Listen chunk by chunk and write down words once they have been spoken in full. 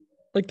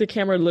Like the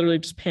camera literally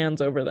just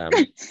pans over them.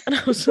 And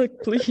I was like,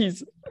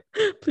 please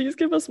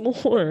give us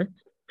more.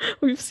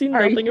 We've seen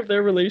nothing of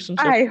their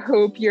relationship. I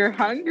hope you're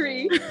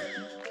hungry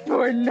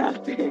for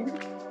nothing.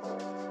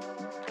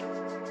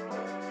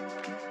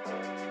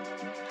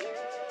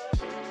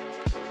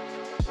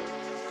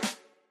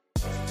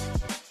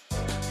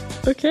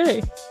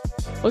 Okay,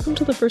 welcome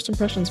to the First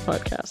Impressions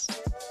podcast.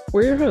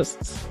 We're your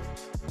hosts,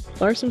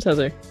 Lars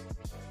Simsheather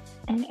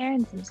and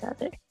Aaron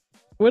Simsheather.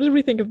 What did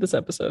we think of this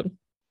episode?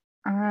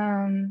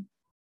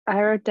 I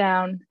wrote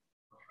down,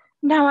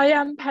 now I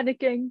am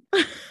panicking.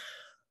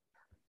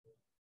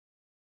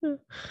 Which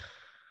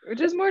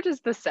is more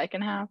just the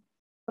second half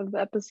of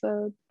the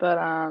episode. But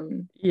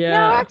yeah.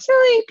 No,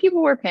 actually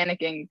people were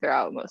panicking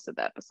throughout most of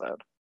the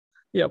episode.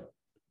 Yep.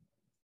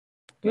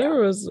 There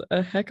was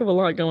a heck of a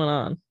lot going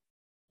on.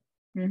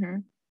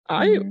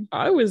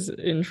 I was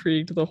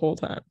intrigued the whole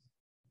time.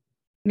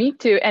 Me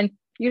too. And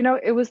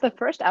it was the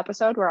first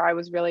episode where I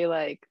was really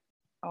like,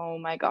 oh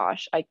my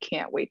gosh, I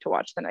can't wait to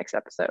watch the next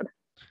episode.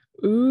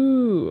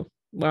 Ooh,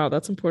 wow,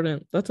 that's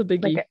important. That's a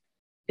biggie.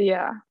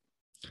 Yeah,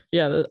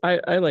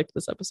 I liked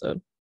this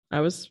episode.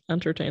 I was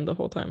entertained the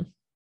whole time.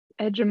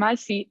 Edge of my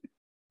seat.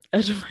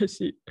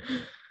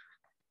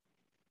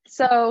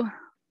 So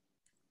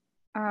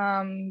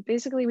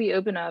basically we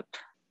open up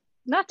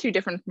not too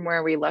different from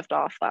where we left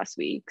off last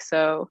week.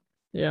 So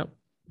yeah,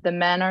 the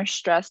men are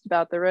stressed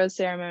about the rose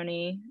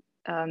ceremony.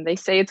 They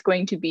say it's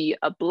going to be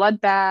a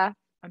bloodbath,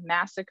 a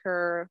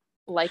massacre,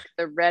 like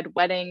the Red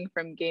Wedding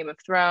from Game of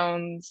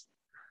Thrones.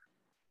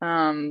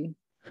 Not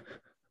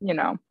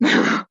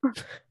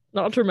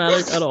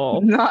dramatic at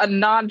all.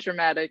 Not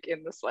dramatic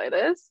in the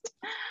slightest.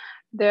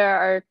 There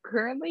are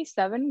currently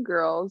 7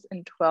 girls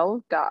and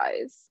 12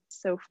 guys.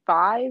 So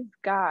 5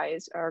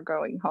 guys are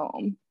going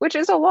home, which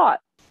is a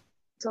lot.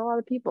 It's a lot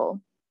of people.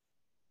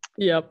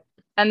 Yep.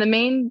 And the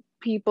main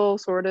people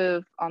sort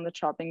of on the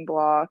chopping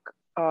block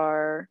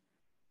are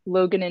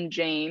Logan and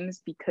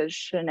James, because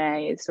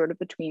Shanae is sort of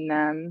between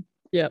them.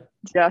 Yep.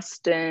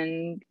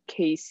 Justin,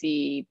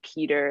 Casey,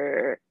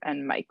 Peter,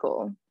 and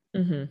Michael.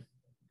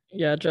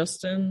 Yeah,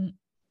 Justin,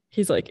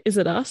 he's like, is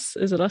it us?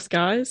 Is it us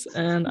guys?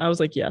 And I was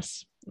like,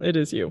 yes, it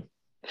is you.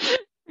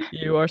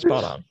 You are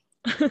spot on.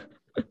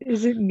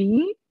 Is it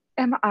me?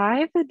 Am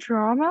I the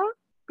drama?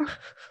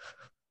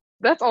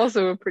 That's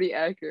also a pretty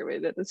accurate way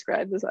to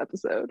describe this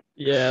episode.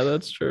 Yeah,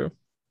 that's true.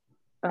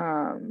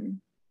 But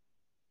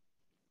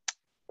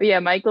yeah,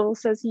 Michael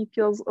says he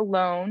feels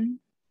alone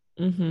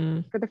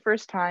for the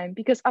first time,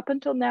 because up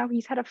until now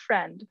he's had a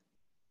friend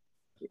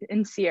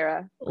in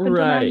Sierra. Up until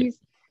now,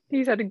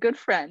 he's had a good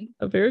friend.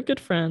 A very good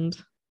friend.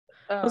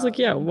 I was like,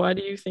 yeah, why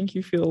do you think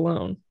you feel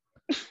alone?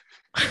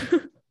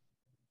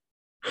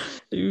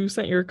 You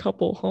sent your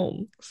couple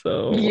home,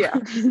 so yeah.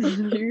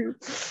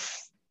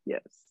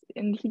 Yes.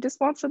 And he just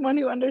wants someone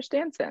who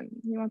understands him.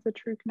 He wants a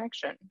true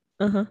connection.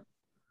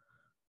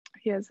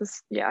 He has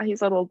this,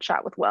 he's a little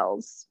chat with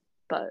Wells,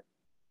 but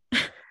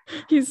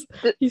he says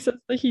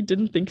that he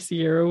didn't think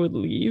Sierra would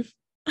leave.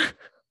 I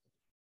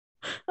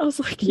was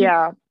like, you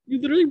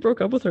literally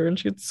broke up with her and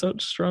she had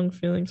such strong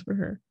feelings for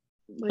her.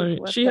 Like, I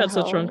mean, she had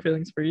such strong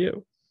feelings for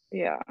you.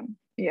 Yeah.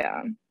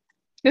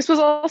 This was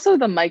also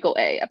the Michael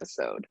A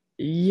episode.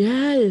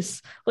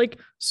 Yes, like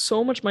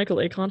so much Michael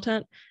A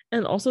content,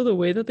 and also the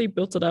way that they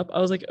built it up. I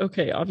was like,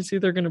 okay, obviously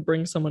they're gonna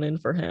bring someone in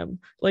for him.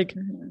 Like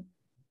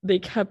they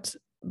kept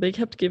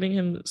giving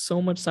him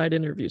so much side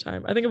interview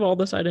time. I think of all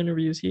the side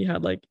interviews, he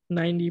had like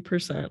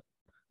 90% of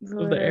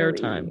the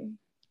airtime.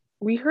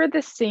 We heard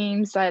the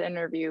same side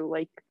interview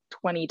like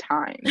 20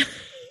 times.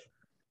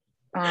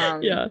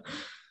 Yeah.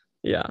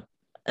 And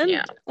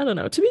I don't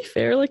know, to be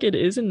fair, like it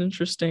is an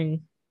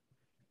interesting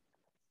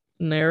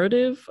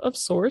narrative of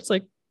sorts.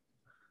 Like,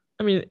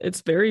 I mean,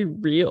 it's very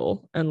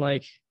real and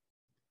like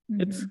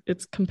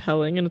it's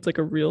compelling and it's like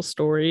a real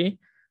story,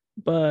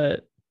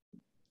 but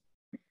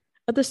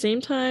at the same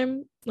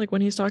time, like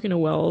when he's talking to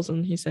Wells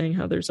and he's saying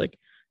how there's like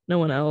no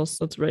one else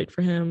that's right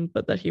for him,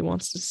 but that he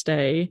wants to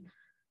stay,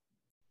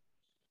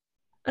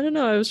 I don't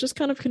know, I was just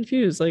kind of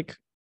confused. Like,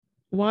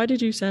 why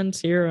did you send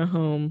Sierra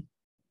home?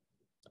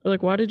 Or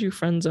like, why did you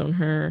friend zone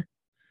her?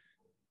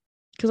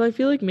 Because I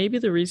feel like maybe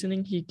the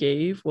reasoning he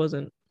gave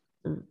wasn't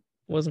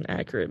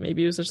accurate.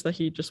 Maybe it was just that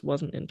he just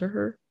wasn't into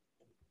her.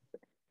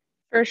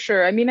 For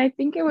sure. I mean, I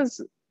think it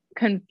was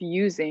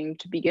confusing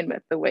to begin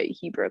with the way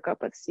he broke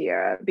up with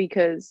Sierra,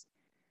 because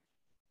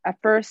at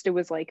first it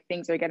was like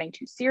things are getting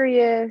too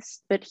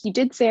serious, but he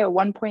did say at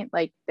one point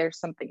like there's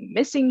something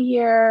missing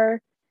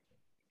here.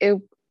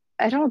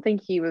 I don't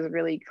think he was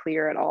really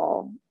clear at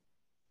all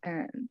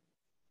and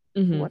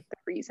what the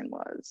reason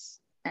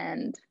was,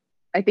 and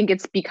I think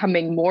it's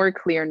becoming more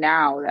clear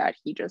now that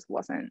he just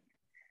wasn't,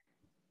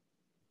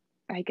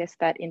 I guess,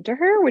 that into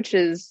her, which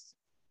is,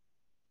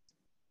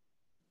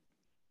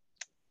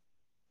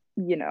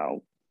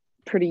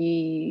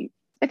 pretty.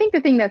 I think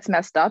the thing that's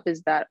messed up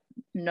is that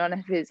none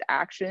of his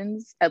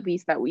actions, at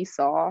least that we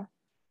saw,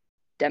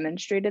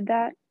 demonstrated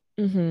that.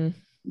 Yeah,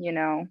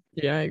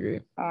 I agree.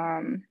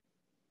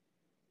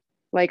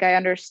 Like, I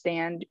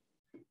understand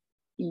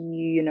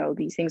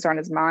these things are on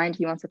his mind.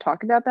 He wants to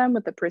talk about them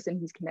with the person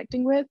he's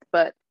connecting with,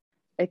 but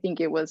I think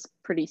it was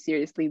pretty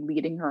seriously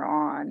leading her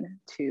on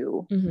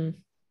to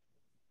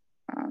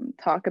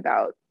talk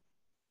about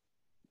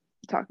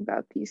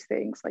these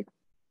things.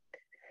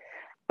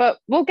 But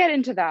we'll get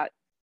into that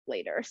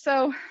later.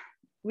 So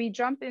we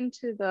jump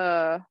into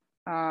the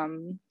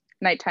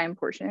nighttime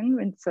portion.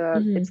 It's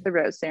the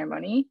rose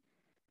ceremony.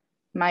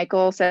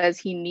 Michael says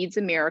he needs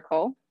a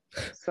miracle.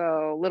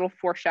 So little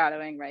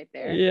foreshadowing right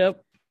there.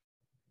 Yep.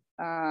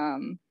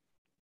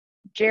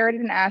 Jared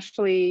and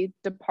Ashley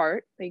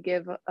depart. They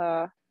give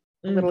a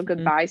little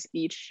goodbye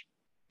speech.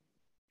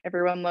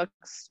 Everyone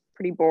looks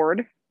pretty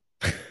bored.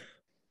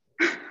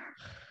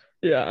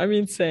 Yeah, I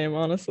mean, same,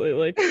 honestly.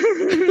 Like,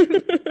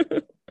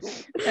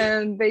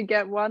 and they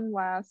get one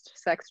last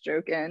sex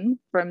joke in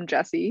from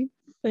Jesse.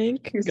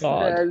 Thank who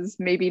God. Says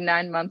maybe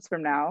 9 months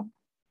from now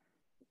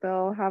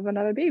they'll have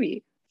another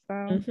baby.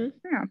 So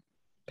yeah,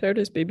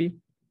 Paradise baby.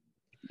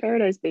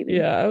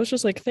 Yeah, I was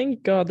just like,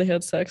 thank God they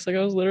had sex. Like,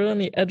 I was literally on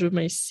the edge of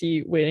my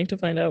seat waiting to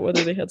find out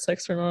whether they had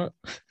sex or not.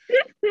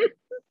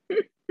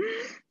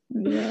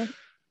 Yeah.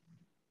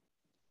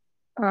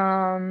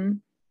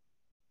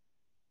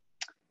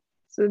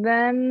 So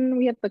then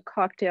we have the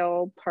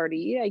cocktail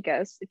party, I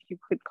guess, if you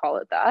could call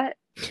it that.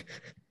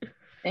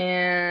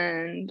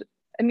 And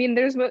I mean,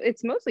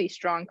 it's mostly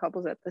strong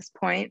couples at this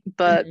point,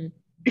 but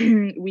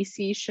we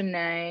see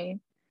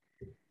Shanae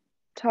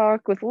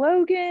talk with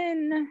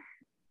Logan,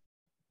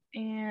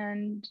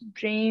 and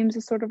James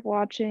is sort of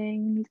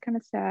watching. He's kind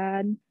of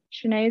sad.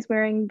 Shanae's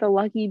wearing the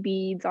lucky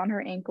beads on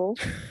her ankle.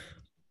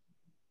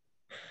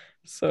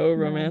 So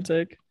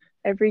romantic.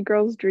 Every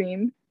girl's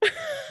dream.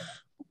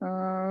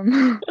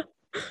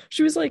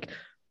 She was like,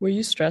 were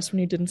you stressed when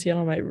you didn't see it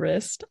on my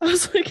wrist? I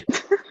was like,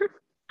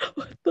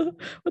 what the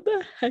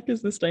heck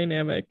is this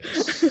dynamic?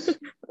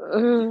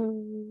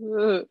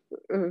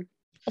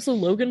 Also,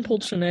 Logan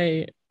pulled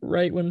Shanae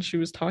right when she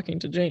was talking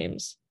to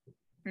James,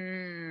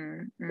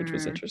 which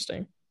was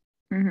interesting.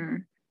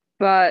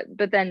 But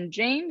then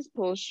James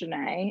pulls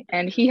Shanae,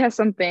 and he has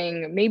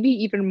something maybe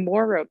even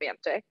more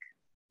romantic.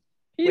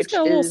 He's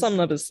got a little something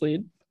up his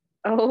sleeve.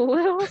 A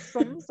little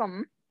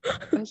something.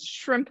 A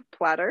shrimp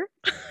platter.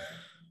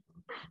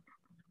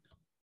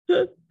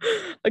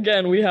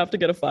 Again, we have to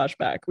get a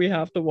flashback. We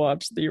have to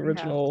watch the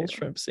original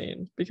shrimp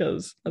scene,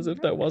 because as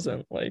if that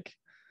wasn't like...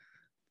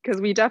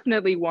 Because we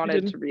definitely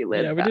wanted to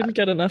relive that. We didn't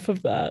get enough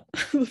of that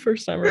the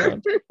first time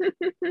around.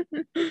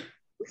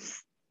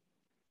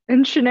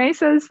 And Shanae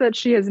says that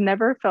she has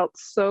never felt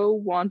so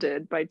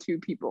wanted by two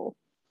people,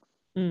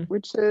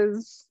 which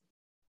is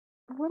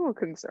a little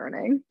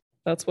concerning.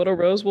 That's what a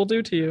rose will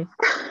do to you.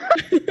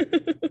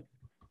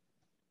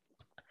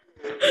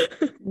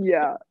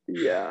 Yeah.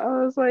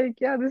 I was like,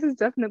 yeah, this is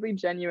definitely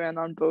genuine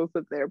on both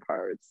of their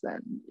parts.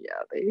 And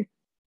yeah,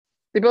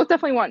 they both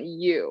definitely want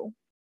you.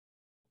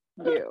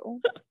 They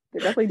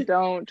definitely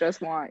don't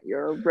just want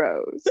your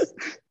rose.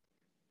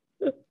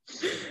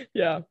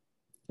 Yeah.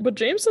 But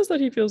James says that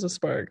he feels a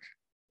spark.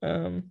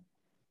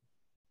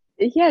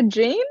 Yeah,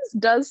 James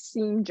does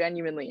seem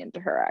genuinely into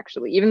her,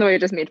 actually. Even though I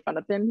just made fun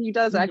of him, he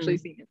does actually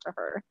seem into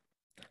her.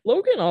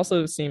 Logan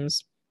also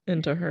seems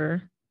into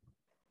her.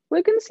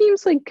 Logan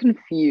seems like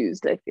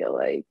confused, I feel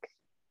like.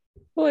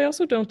 Well, I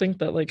also don't think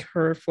that like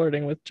her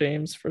flirting with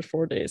James for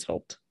 4 days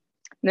helped.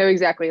 No,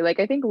 exactly. Like,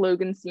 I think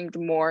Logan seemed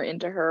more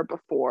into her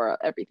before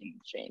everything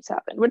with James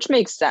happened, which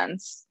makes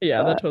sense.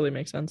 Yeah, that totally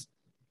makes sense.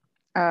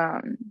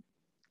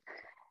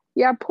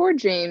 Yeah, poor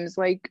James.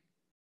 Like,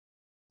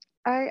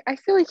 I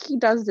feel like he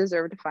does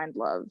deserve to find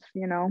love,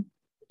 you know?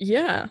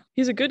 Yeah,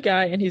 he's a good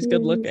guy, and he's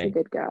good looking. He's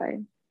a good guy.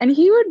 And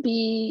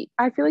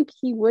I feel like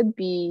he would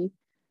be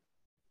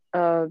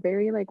a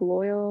very like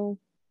loyal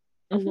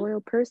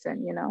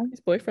person, you know? He's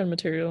boyfriend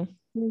material.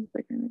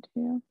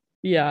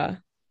 Yeah.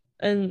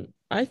 And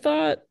I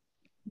thought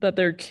that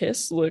their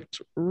kiss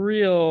looked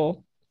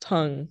real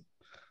tongue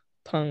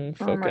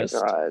focused. Oh my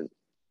God.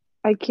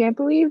 I can't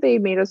believe they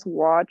made us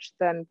watch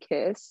them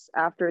kiss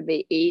after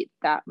they ate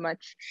that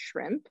much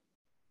shrimp.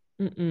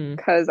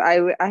 Because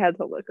I had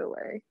to look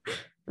away.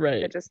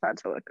 Right. I just had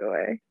to look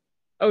away.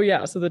 Oh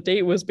yeah, so the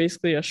date was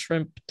basically a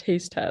shrimp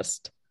taste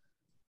test.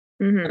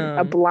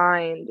 A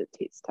blind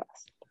taste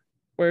test.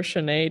 Where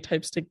Shanae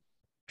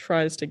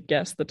tries to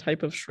guess the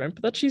type of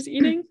shrimp that she's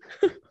eating.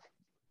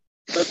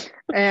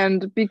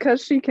 And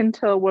because she can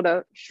tell what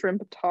a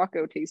shrimp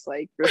taco tastes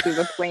like versus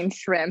a plain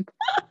shrimp,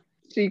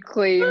 she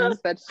claims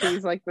that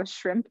she's like the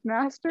shrimp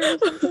master or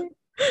something.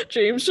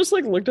 James just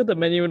like looked at the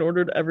menu and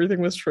ordered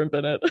everything with shrimp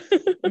in it.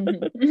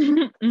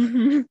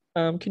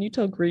 Can you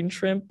tell green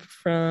shrimp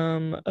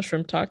from a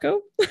shrimp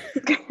taco?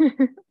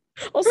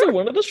 Also,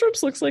 one of the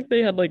shrimps looks like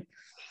it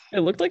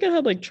looked like it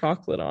had like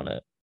chocolate on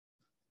it.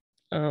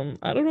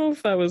 I don't know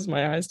if that was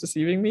my eyes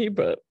deceiving me,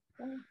 but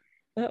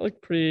that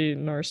looked pretty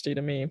nasty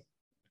to me.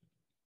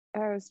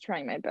 I was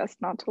trying my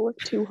best not to look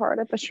too hard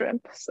at the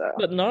shrimp, so.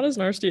 But not as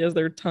nasty as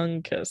their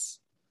tongue kiss.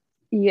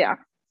 Yeah,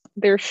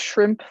 their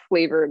shrimp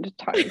flavored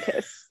tongue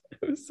kiss.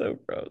 It was so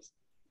gross.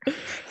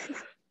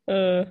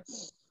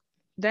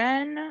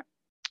 Then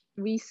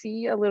we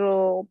see a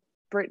little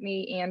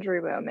Brittany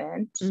Andrew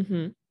moment,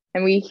 Mm-hmm.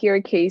 and we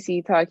hear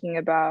Casey talking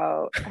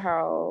about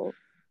how,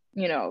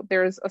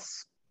 there's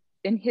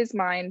in his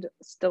mind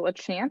still a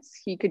chance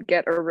he could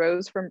get a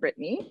rose from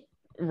Brittany,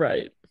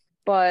 Right.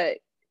 but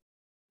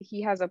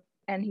he has a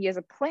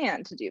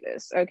plan to do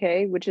this,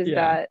 okay, which is Yeah.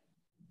 that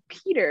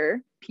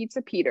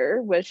Pizza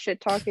Peter was shit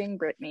talking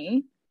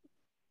Brittany,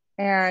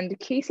 and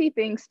Casey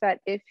thinks that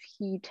if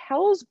he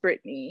tells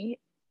Brittany,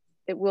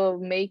 it will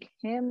make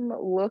him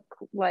look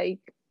like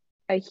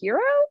a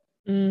hero.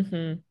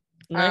 Mm-hmm.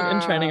 Knight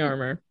in shining Um,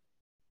 armor.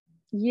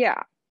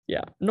 yeah.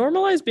 Yeah.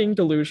 Normalize being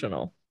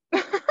delusional.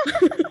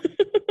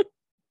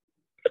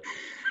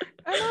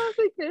 And I was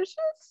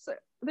like,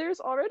 there's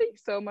already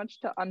so much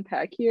to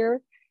unpack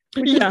here,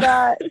 which Yeah. is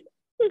that,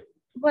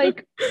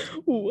 like,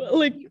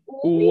 like, the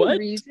only what?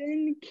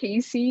 reason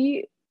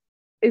Casey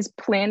is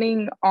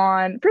planning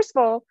on, first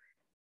of all,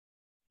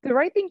 the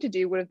right thing to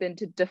do would have been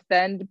to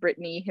defend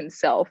Brittany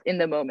himself in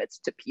the moments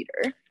to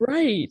Peter.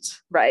 Right.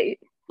 Right.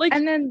 Like,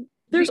 And then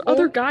there's the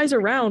other only guys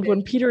around when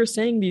reason, Peter is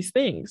saying these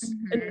things,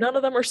 and none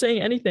of them are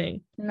saying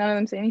anything. none of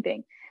them say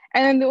anything.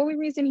 And then the only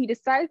reason he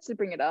decides to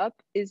bring it up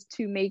is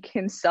to make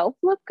himself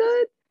look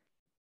good,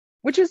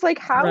 which is like,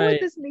 how would Right.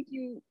 this make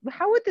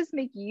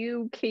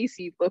you,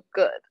 Casey, look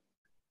good?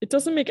 It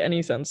doesn't make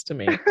any sense to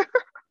me.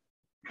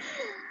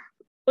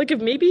 Like,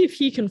 if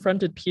he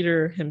confronted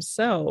Peter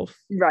himself,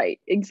 Right,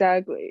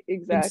 exactly.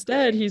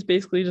 instead he's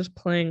basically just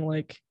playing,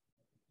 like,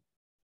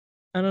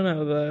 I don't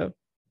know, the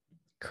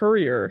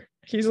courier.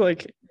 He's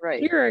like, Right.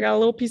 here, I got a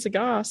little piece of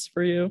goss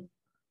for you.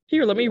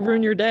 Here, let me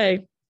ruin your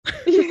day.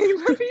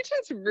 Let me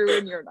just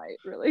ruin your night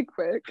really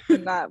quick,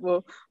 and that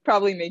will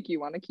probably make you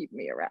want to keep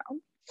me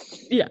around.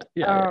 Yeah.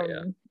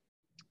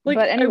 Like,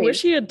 but anyways, I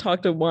wish he had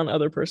talked to one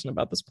other person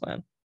about this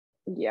plan.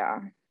 Yeah.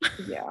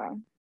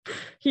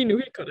 He knew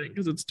he couldn't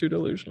because it's too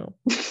delusional.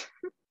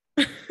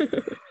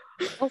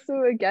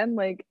 Also, again,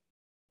 like,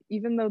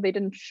 even though they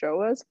didn't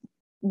show us,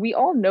 we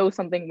all know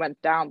something went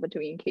down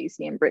between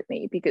Casey and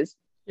Brittany, because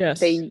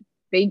Yes. they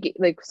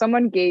like,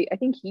 someone gave, I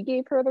think he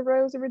gave her the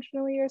rose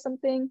originally or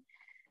something,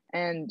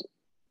 and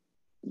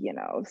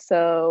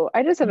so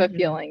I just have a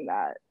feeling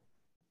that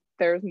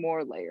there's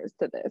more layers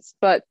to this.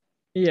 But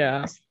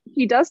yeah,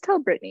 he does tell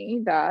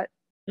Brittany that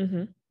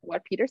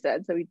what Peter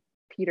said. So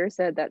Peter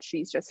said that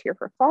she's just here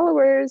for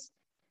followers,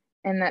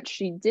 and that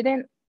she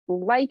didn't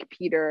like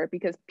Peter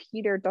because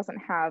Peter doesn't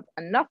have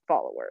enough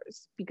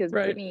followers, because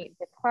Brittany is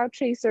a cloud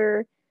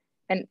chaser,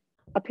 and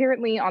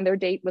apparently on their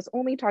date was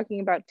only talking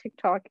about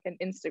TikTok and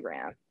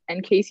Instagram.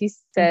 And Casey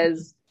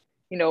says,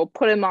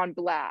 put him on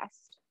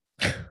blast.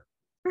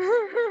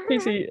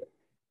 Casey,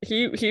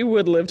 he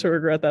would live to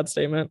regret that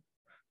statement.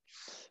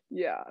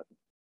 Yeah.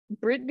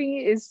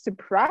 Brittany is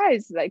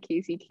surprised that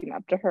Casey came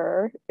up to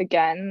her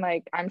again.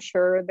 Like, I'm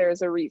sure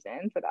there's a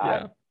reason for that.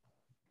 Yeah.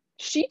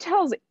 She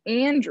tells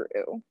Andrew.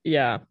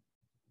 Yeah.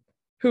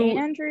 Who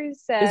Andrew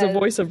says is a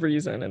voice of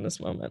reason in this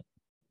moment.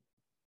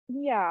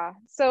 Yeah.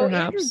 So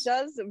Perhaps. Andrew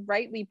does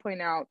rightly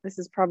point out this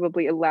is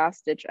probably a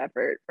last-ditch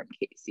effort from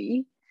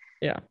Casey.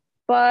 Yeah.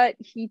 But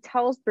he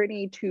tells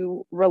Brittany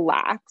to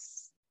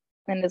relax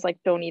and is like,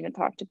 don't even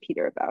talk to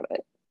Peter about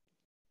it.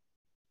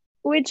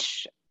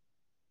 Which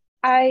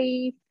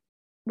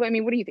what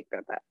do you think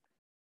about that?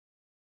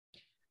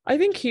 I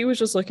think he was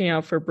just looking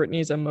out for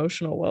Brittany's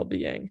emotional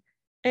well-being.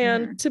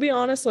 And to be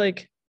honest,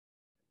 like,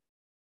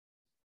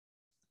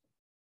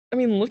 I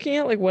mean, looking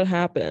at like what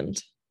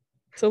happened.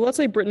 So let's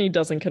say Brittany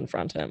doesn't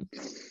confront him.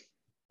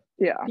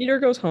 Yeah. Peter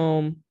goes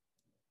home.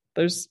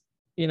 There's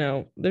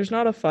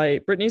not a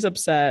fight. Brittany's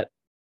upset,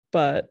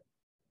 but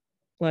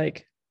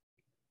like,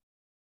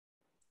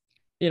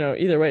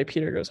 either way,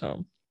 Peter goes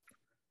home.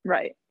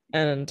 Right.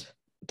 And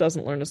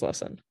doesn't learn his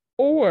lesson.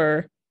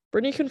 Or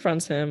Brittany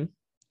confronts him.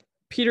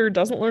 Peter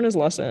doesn't learn his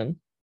lesson.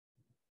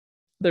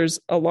 There's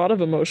a lot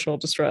of emotional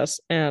distress,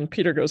 and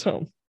Peter goes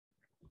home.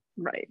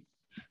 Right.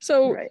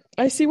 So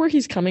I see where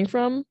he's coming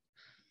from.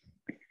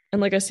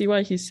 And like, I see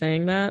why he's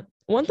saying that.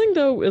 One thing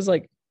though is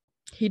like,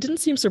 he didn't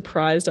seem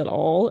surprised at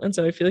all. And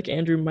so I feel like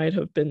Andrew might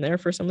have been there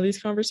for some of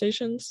these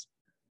conversations.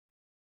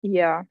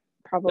 Yeah,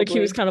 probably. Like, he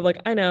was kind of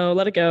like, I know,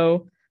 let it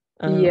go.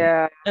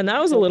 Yeah. And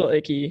that was a little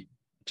icky,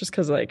 just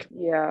because like,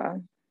 yeah.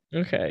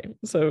 Okay,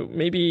 so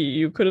maybe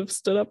you could have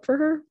stood up for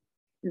her?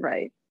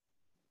 Right.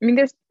 I mean,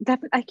 there's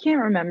that, I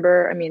can't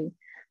remember. I mean,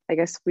 I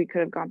guess we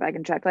could have gone back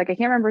and checked. Like, I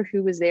can't remember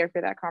who was there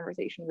for that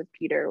conversation with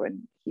Peter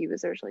when he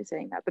was originally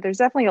saying that, but there's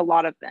definitely a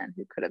lot of men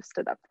who could have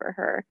stood up for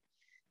her.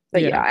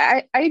 But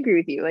yeah, I agree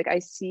with you. Like, I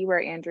see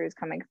where Andrew is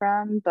coming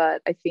from,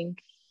 but I think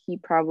he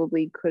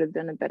probably could have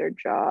done a better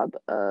job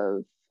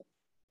of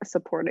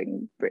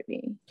supporting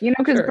Brittany.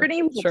 Because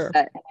Brittany was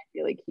upset, and I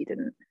feel like he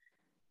didn't.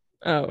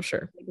 Oh,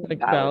 sure. Like,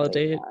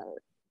 validate.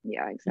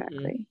 Yeah,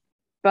 exactly.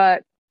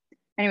 But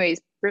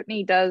anyways,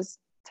 Brittany does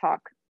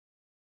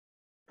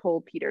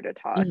pull Peter to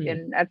talk.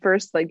 And at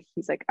first, like,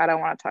 he's like, I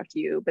don't want to talk to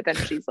you. But then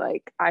she's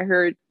like, I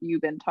heard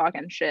you've been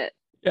talking shit.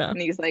 Yeah. And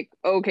he's like,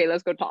 okay,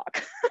 let's go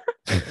talk.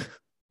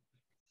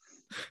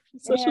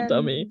 Such a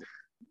dummy.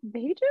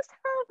 they just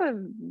have a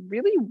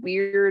really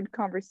weird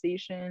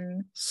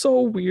conversation.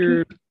 So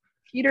weird.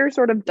 Peter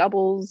sort of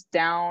doubles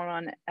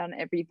down on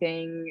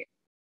everything.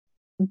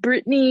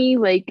 Brittany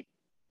like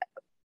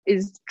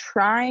is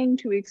trying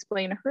to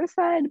explain her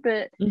side,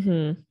 but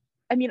Mm-hmm.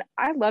 I mean,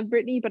 I love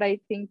Brittany, but I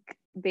think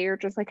they're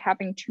just like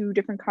having two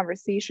different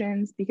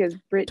conversations because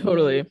Brittany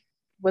Totally.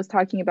 was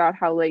talking about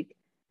how like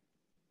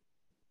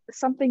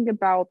something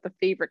about the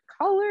favorite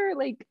color.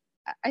 Like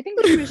I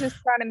think she was just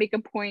trying to make a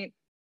point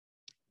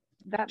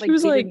that She like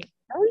was they didn't like,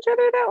 know each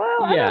other that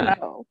well. I yeah. don't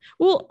know.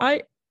 Well,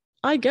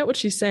 I get what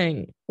she's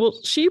saying. Well,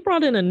 she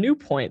brought in a new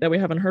point that we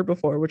haven't heard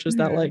before, which is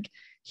that Mhm. like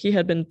he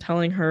had been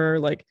telling her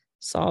like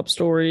sob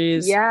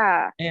stories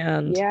Yeah.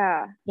 and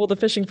Yeah. well, the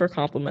fishing for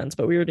compliments,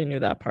 but we already knew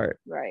that part.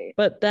 Right.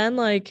 But then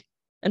like,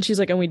 and she's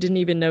like, and we didn't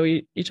even know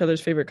each other's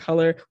favorite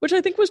color, which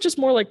I think was just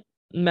more like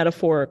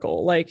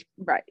metaphorical. Like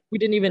Right. we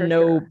didn't even For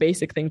know sure.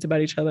 basic things about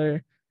each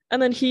other.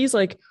 And then he's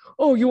like,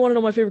 "Oh, you want to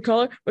know my favorite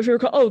color? My favorite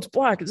color? Oh, it's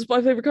black. It's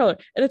my favorite color."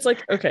 And it's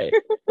like, okay,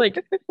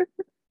 like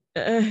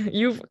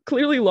you've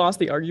clearly lost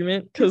the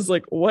argument because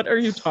like, what are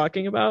you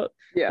talking about?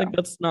 Yeah. Like,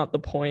 that's not the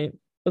point.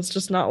 That's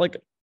just not like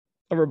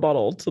a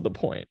rebuttal to the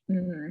point.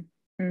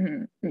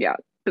 Yeah.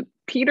 But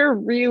Peter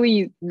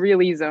really,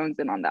 really zones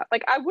in on that.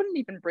 Like, I wouldn't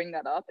even bring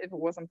that up if it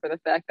wasn't for the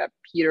fact that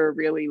Peter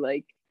really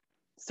like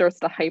starts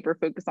to hyper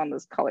focus on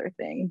this color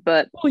thing.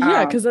 But Well,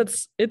 yeah, because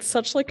it's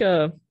such like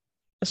a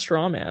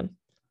straw man.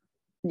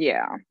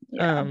 yeah,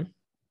 yeah, Um,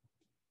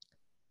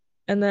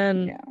 and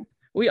then yeah.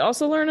 we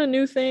also learn a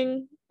new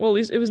thing. Well, at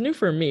least it was new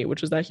for me,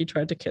 which is that he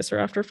tried to kiss her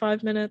after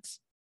 5 minutes.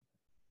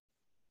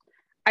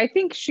 I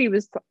think she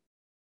was.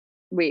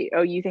 Wait,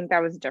 oh, you think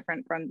that was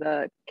different from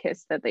the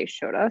kiss that they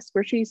showed us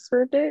where she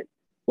served it?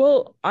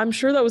 Well, I'm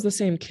sure that was the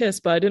same kiss,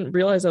 but I didn't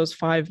realize that was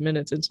 5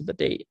 minutes into the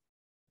date.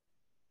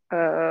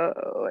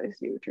 Oh, I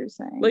see what you're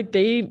saying. Like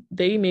they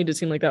made it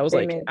seem like that was They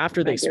like made it seem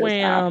after they like it was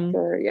swam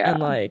after. Yeah. and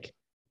like,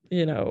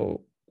 you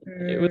know,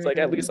 it was like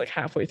at least Mm, like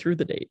halfway through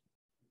the date.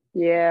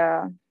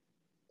 yeah.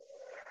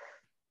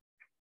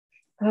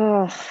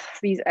 Oh,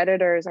 these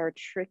editors are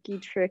tricky,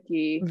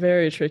 tricky.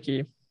 Very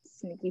tricky.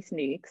 Sneaky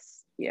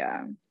sneaks.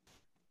 Yeah.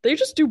 They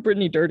just do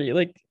Brittany dirty.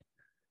 Like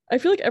I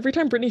feel like every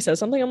time Brittany says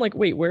something, I'm like,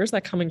 wait, where is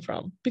that coming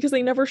from? Because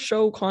they never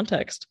show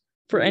context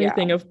for Yeah.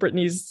 anything of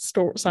Brittany's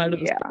side of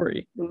the Yeah.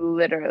 story.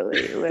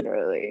 Literally,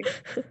 literally.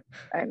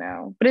 I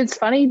know. But it's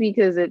funny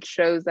because it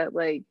shows that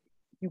like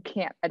you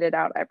can't edit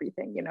out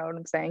everything, you know what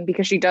I'm saying?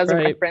 Because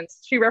Right.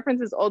 she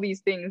references all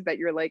these things that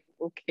you're like,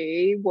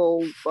 okay,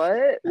 well,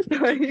 what?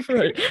 Like,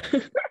 Right.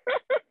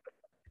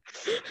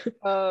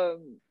 What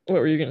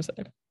were you gonna say?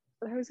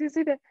 I was gonna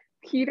say that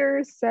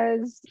Peter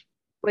says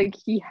like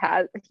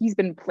he's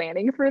been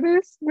planning for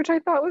this, which I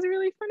thought was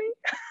really funny.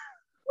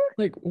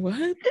 Like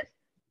what?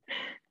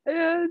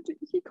 And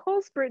he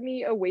calls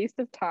Brittany a waste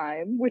of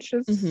time, which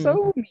is Mm-hmm.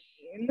 so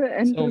mean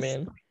and So just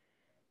mean.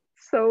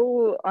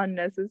 so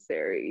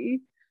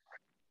unnecessary.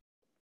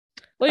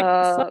 Like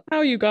Uh,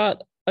 somehow you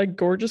got a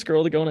gorgeous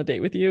girl to go on a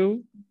date with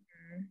you.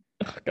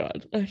 Oh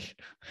God.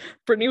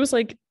 Brittany was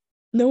like,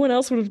 no one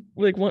else would have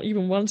like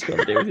even wanted to go on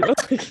a date with you. I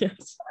was like,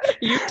 yes.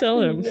 You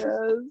tell him. yes,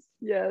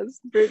 yes.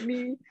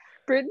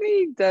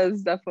 Brittany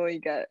does definitely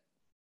get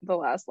the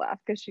last laugh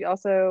because she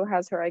also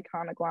has her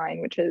iconic line,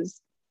 which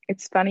is,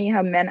 "It's funny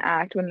how men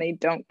act when they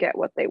don't get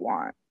what they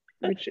want,"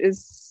 which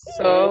is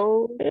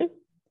so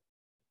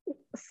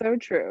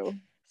true.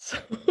 So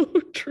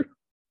true.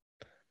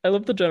 I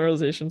love the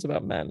generalizations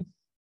about men.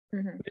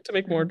 Mhm, We need to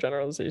make more mhm.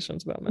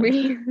 generalizations about men.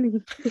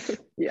 We,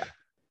 yeah,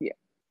 yeah.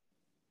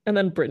 And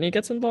then Brittany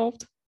gets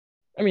involved.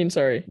 I mean,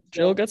 sorry,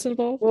 Jill Jill. gets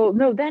involved. Well,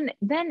 no, then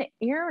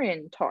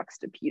Aaron talks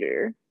to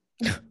Peter.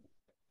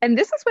 And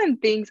this is when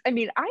things, I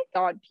mean, I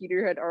thought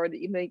Peter had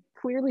already, like,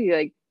 clearly,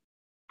 like,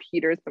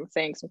 Peter's been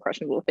saying some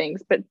questionable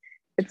things, but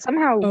it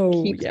somehow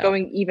Oh keeps yeah.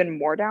 going even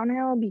more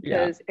downhill Yeah.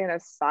 because in a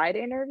side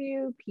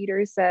interview,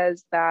 Peter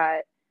says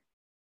that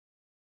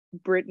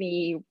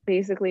Brittany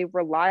basically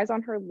relies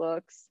on her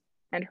looks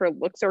and her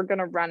looks are going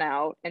to run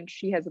out and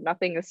she has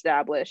nothing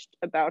established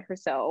about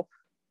herself.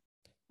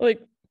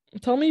 Like,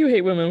 tell me you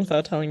hate women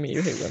without telling me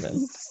you hate women.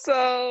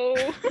 So,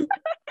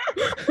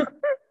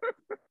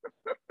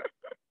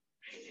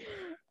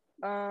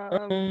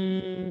 um,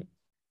 Um,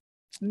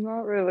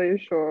 not really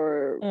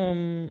sure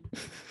um,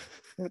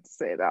 what to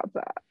say about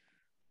that.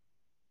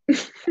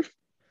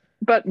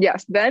 But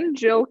yes, then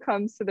Jill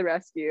comes to the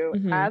rescue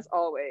mhm. as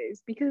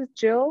always because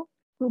Jill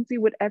will do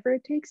whatever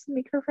it takes to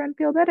make her friend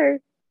feel better.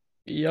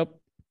 Yep.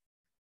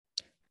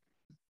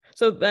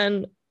 So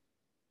then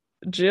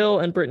Jill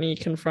and Brittany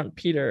confront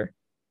Peter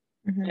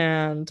Mhm.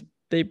 and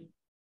they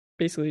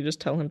basically just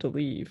tell him to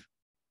leave.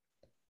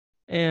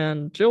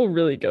 And Jill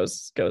really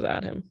goes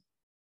at him.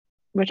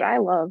 Which I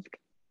loved.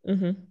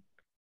 Hmm.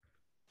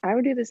 I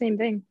would do the same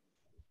thing.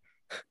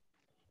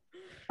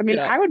 I mean,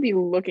 Yeah. I would be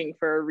looking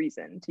for a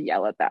reason to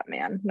yell at that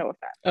man. No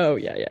offense. Oh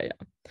yeah, yeah,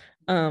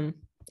 yeah.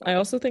 I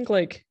also think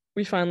like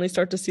we finally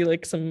start to see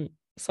like some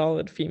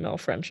solid female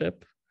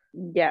friendship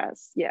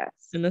Yes, yes,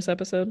 in this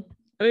episode.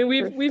 I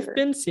mean, for we've sure.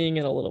 been seeing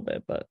it a little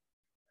bit, but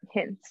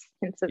hints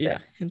of Yeah,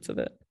 it. hints of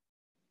it.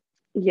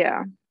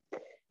 Yeah.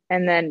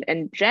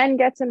 And Jen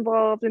gets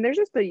involved, and there's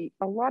just a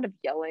lot of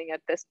yelling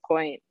at this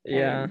point,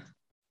 Yeah. and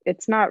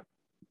it's not.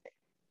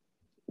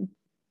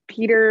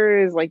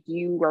 Peter is like,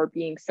 you are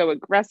being so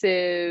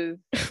aggressive,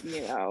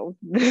 the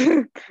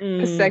Mm,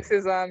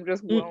 sexism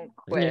just won't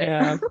quit.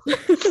 yeah.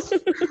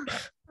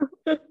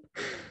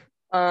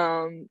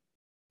 um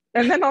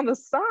and then on the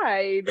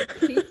side,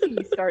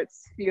 Casey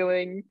starts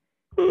feeling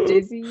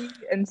dizzy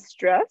and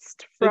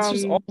stressed It's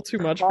just all from too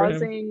much for him.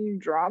 causing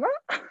drama.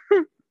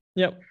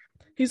 Yep.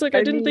 He's like, I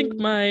I didn't think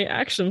mean, my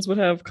actions would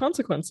have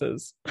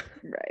consequences.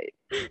 right.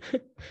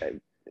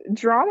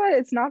 Drama,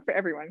 it's not for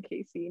everyone,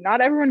 Casey.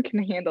 Not everyone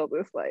can handle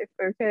this life,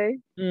 okay?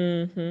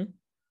 Hmm.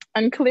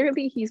 And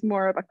clearly he's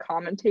more of a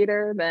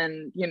commentator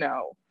than,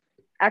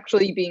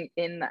 actually being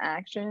in the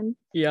action.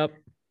 Yep.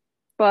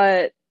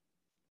 But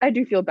I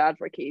do feel bad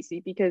for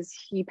Casey because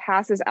he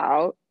passes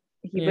out.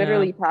 He Yeah.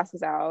 literally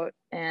passes out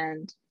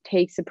and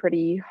takes a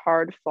pretty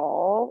hard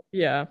fall.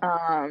 Yeah.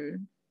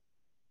 Um,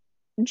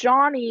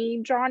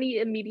 Johnny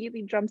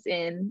immediately jumps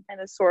in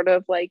and is sort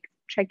of like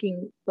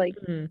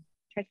Hmm.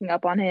 checking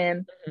up on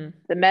him. Hmm.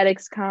 The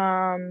medics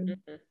come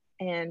Hmm.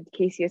 and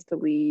Casey has to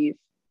leave,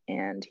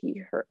 and he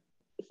hurt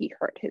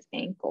his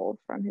ankle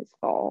from his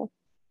fall.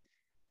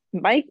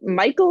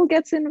 Michael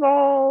gets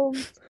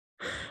involved.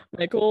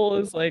 Michael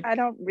is I like,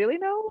 don't really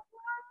know.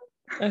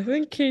 I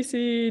think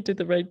Casey did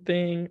the right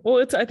thing.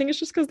 Well, I think it's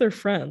just because they're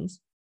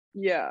friends.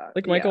 Yeah,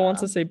 Like Michael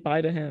wants yeah. to say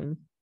bye to him.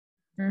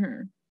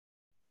 Hmm.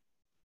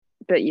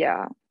 But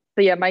yeah,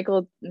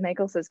 Michael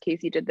says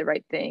Casey did the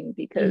right thing Hmm.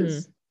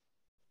 because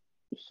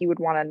he would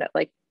want to know,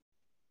 like,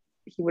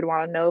 he would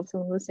want to know if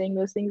someone was saying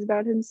those things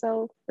about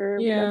himself or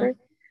Yeah. whatever.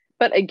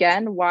 But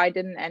again, why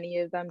didn't any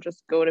of them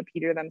just go to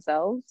Peter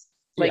themselves?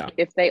 Yeah. Like,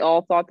 if they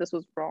all thought this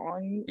was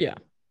wrong. Yeah.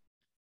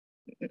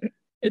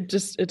 It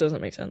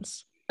doesn't make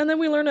sense. And then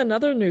we learn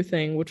another new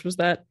thing, which was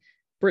that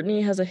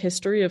Brittany has a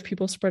history of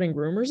people spreading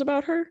rumors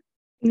about her.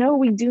 No,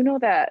 we do know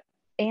that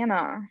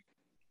Anna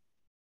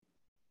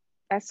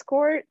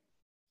escort.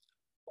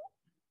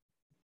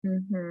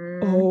 Hmm.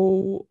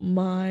 Oh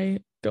my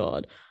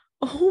God.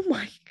 Oh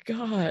my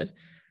God.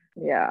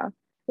 Yeah,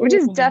 which Oh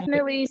is my.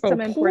 definitely Oh, some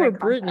poor important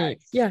Brittany.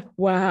 context. Yeah.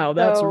 Wow.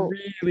 That's So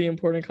really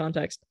important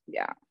context.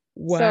 yeah, so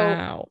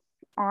Wow.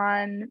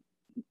 on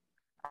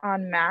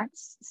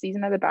Matt's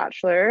season of The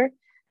Bachelor,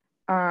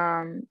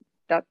 um,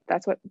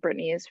 that's what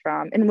Brittany is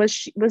from. And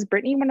was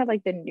Brittany one of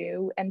like the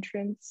new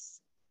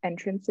entrances?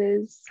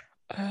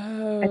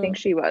 I think Oh,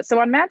 she was. So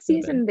on Matt's could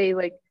have been. season, they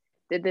like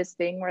did this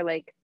thing where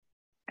like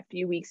a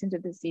few weeks into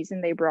the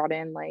season, they brought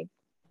in like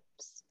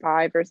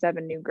four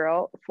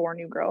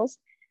new girls,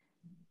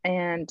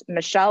 and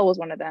Michelle was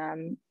one of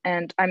them,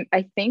 and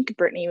I think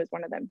Brittany was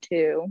one of them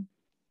too,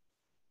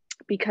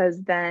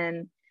 because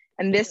then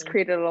and this Mhm.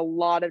 created a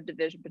lot of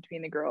division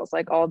between the girls.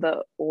 Like, all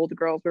the old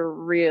girls were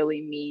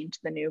really mean to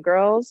the new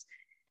girls,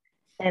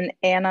 and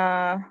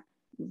Anna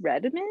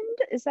Redmond,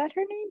 is that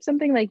her name?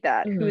 Something like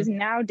that, who is Mhm.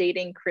 now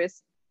dating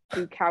Chris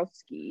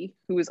Bukowski,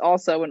 who is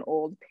also an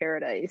old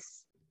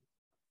Paradise,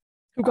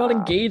 Who got um,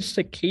 engaged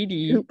to who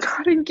Katie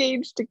got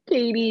engaged to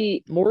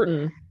Katie.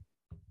 Morton.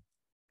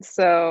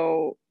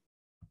 So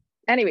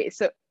anyway,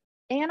 so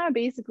Anna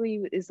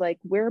basically is like,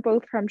 we're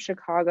both from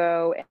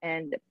Chicago,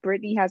 and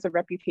Brittany has a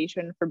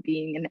reputation for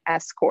being an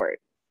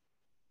escort,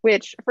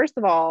 which, first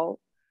of all,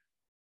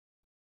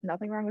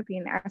 nothing wrong with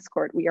being an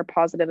escort. We are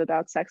positive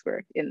about sex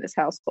work in this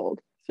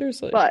household.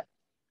 Seriously. But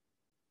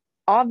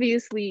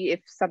obviously,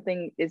 if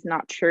something is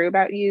not true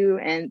about you,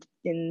 and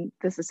in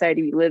the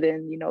society we live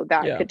in,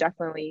 that Yeah. could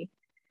definitely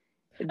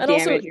And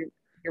also, damage your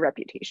yeah,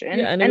 reputation.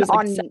 and it And was like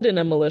on said in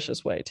a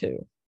malicious way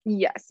too.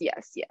 Yes,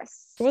 yes, It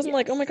yes, wasn't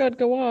like, oh my yes. God,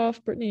 go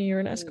off, Brittany, you're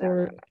an No, no,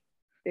 escort.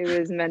 no. It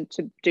was meant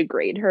to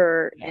degrade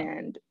her Yeah.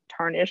 and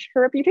tarnish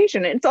her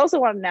reputation. And it's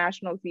also on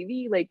national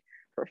TV, like,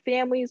 for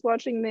families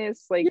watching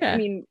this. Like, I Yeah.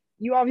 mean,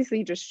 you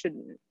obviously just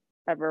shouldn't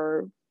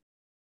ever.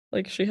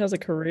 Like she has a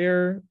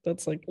career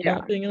that's like not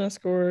Yeah, being an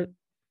escort.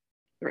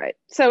 right.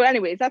 So,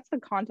 anyways, that's the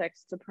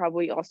context to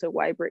probably also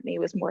why Brittany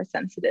was more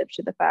sensitive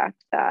to the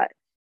fact that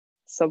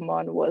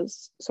someone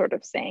was sort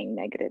of saying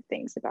negative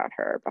things about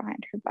her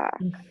behind her back.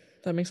 Mm,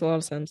 that makes a lot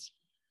of sense.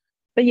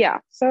 But yeah,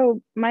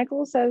 so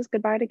Michael says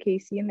goodbye to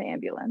Casey in the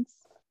ambulance.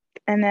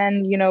 And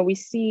then, we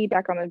see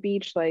back on the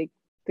beach, like,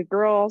 the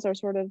girls are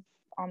sort of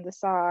on the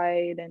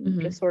side and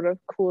Hmm. just sort of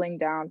cooling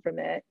down from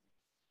it.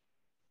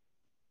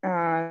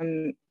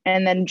 And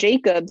then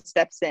Jacob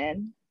steps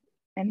in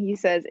and he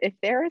says, if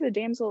there is a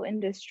damsel in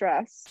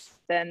distress,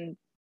 then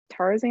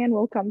Tarzan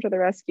will come to the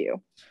rescue.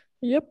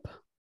 Yep.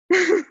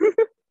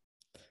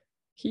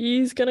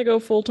 He's gonna go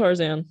full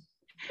Tarzan.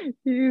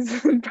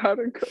 He's about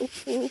to go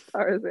full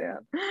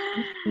Tarzan.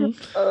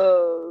 Mhm.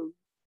 Oh,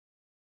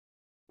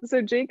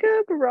 so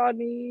Jacob,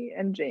 Rodney,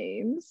 and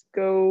James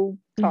go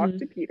talk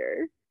to Mhm.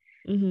 Peter.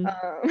 Mhm.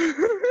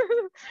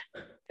 Um,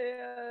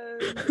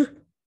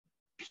 and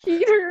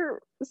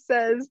Peter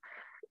says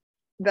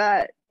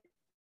that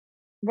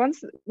when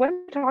I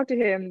talk to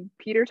him,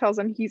 Peter tells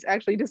him he's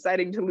actually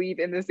deciding to leave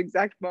in this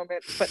exact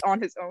moment, but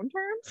on his own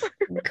terms.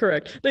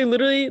 Correct. They're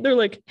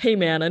like, hey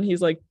man, and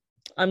he's like,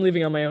 I'm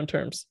leaving on my own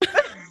terms.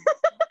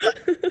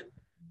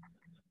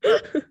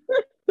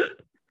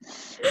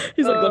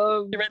 He's like,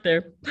 look, you're right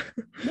there.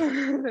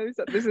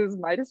 This is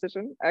my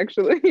decision,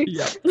 actually.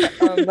 Yeah.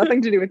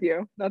 Nothing to do with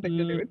you. Nothing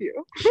to do with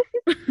you.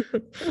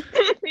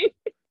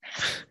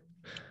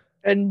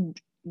 And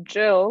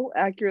Jill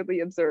accurately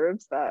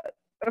observes that,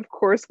 of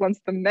course, once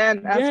the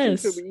men ask him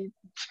to leave,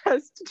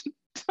 just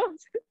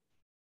does it.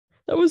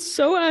 That was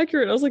so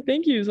accurate. I was like,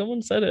 thank you.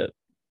 Someone said it.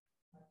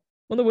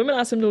 When the women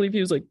asked him to leave, he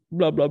was like,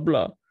 blah, blah,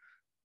 blah.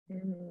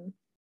 Mm-hmm.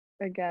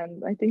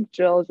 Again, I think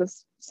Jill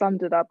just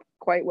summed it up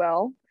quite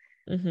well.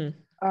 Mm-hmm.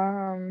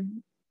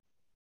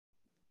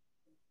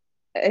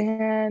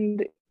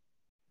 And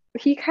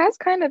he has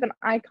kind of an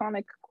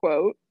iconic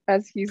quote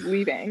as he's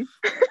leaving.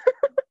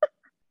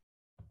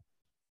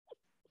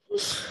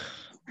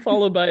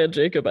 Followed by a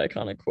Jacob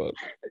iconic quote.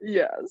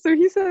 Yeah, so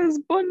he says,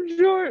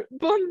 Buongiorno,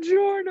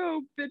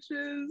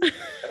 bitches.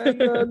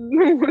 And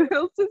then what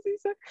else does he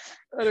say?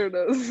 I don't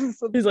know.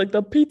 He's like,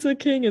 the Pizza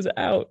King is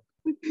out.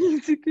 The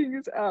Pizza King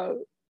is out.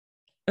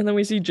 And then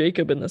we see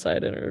Jacob in the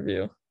side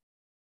interview.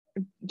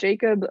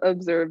 Jacob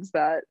observes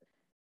that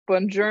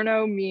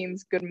Buongiorno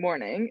means good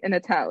morning in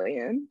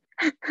Italian.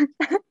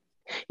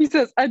 He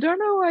says, I don't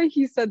know why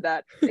he said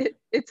that.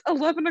 It's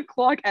 11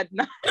 o'clock at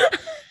night.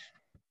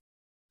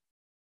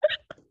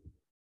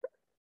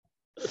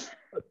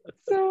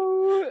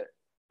 So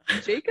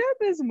Jacob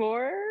is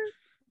more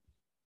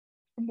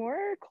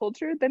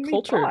cultured than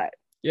we thought.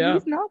 Yeah.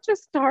 He's not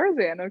just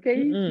Tarzan, okay?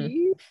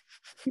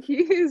 He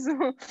is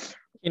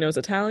he knows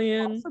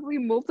Italian. Possibly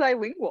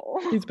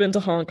multilingual. He's been to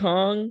Hong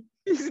Kong.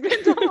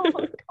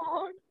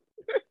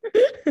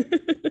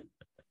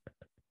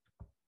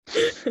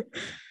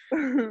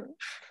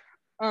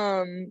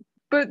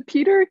 But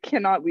Peter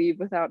cannot leave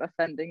without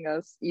offending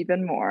us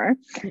even more.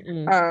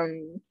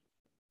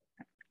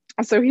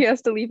 So he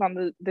has to leave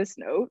on this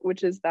note,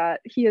 which is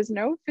that he has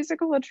no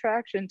physical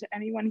attraction to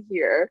anyone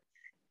here.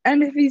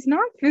 And if he's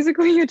not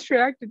physically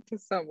attracted to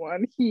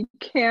someone, he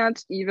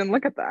can't even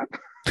look at them.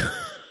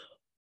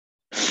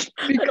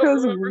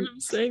 Because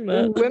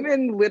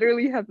women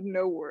literally have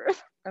no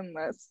worth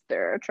unless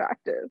they're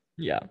attractive.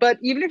 Yeah. But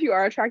even if you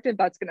are attractive,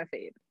 that's going to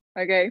fade.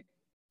 Okay?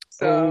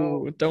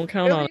 So don't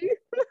count on it.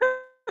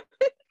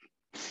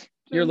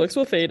 Your looks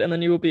will fade and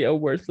then you will be a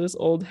worthless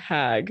old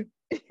hag.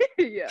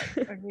 Yeah,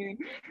 I mean,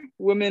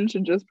 women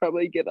should just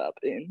probably give up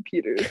in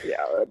Peter's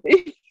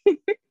reality.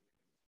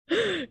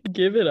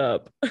 Give it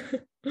up.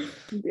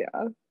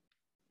 Yeah.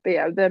 But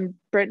yeah, then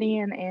Brittany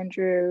and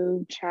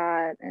Andrew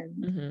chat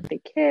and they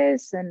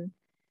kiss, and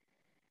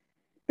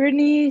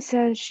Brittany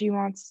says she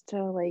wants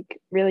to like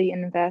really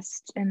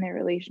invest in their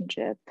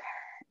relationship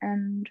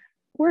and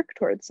work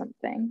towards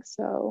something.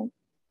 So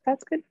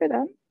that's good for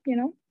them, you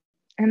know.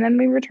 And then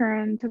we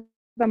return to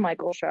the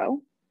Michael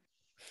show.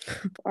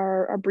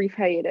 Our brief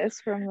hiatus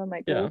from the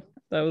Michael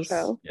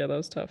show. Yeah, that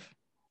was tough.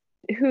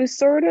 Who's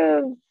sort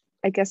of,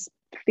 I guess,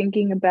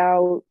 thinking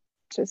about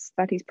just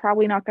that he's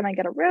probably not going to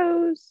get a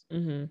rose.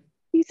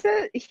 He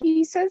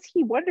says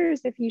he wonders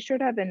if he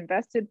should have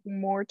invested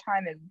more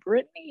time in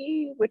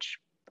Brittany, which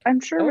I'm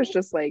sure was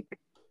just like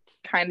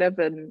kind of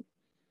an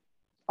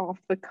off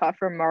the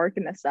cuff remark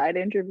in a side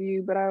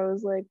interview. But I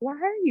was like, why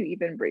are you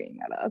even bringing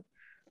that up?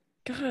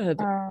 God,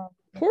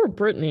 poor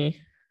Brittany.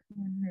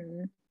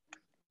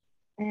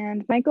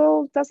 And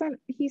Michael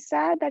he's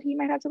sad that he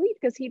might have to leave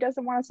because he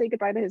doesn't want to say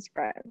goodbye to his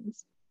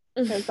friends.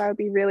 Because that would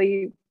be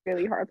really,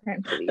 really hard for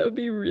him to leave. That would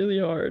be really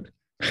hard.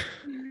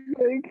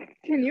 Like,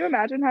 can you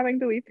imagine having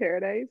to leave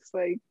Paradise?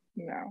 Like,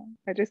 no,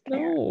 I just can't.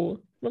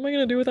 No, what am I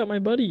gonna do without my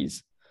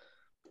buddies?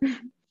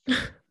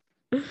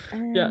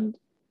 Yeah.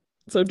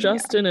 So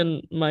Justin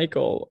and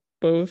Michael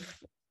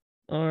both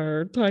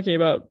are talking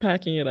about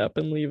packing it up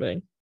and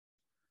leaving.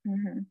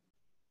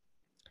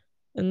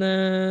 And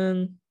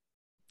then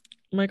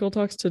Michael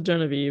talks to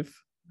Genevieve,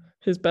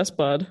 his best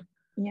bud.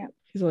 Yeah.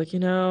 He's like,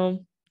 I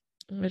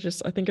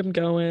think I'm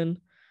going.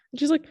 And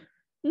she's like,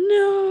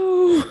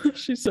 no.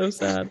 She's so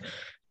sad.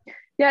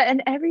 Yeah,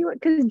 and everyone,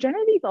 because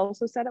Genevieve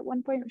also said at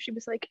one point, she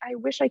was like, I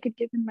wish I could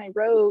give him my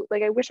rose.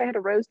 Like, I wish I had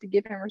a rose to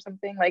give him or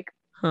something. Like,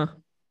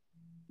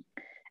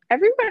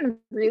 everyone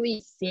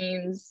really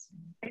seems,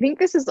 I think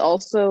this is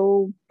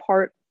also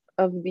part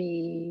of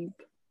the,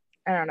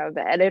 I don't know,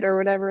 the edit or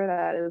whatever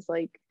that is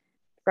like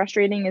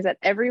frustrating, is that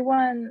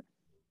everyone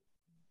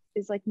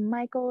is like,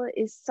 Michael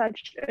is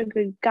such a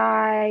good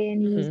guy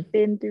and he's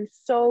been through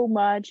so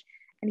much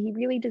and he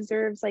really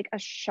deserves like a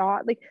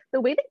shot. Like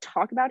the way they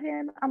talk about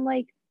him, I'm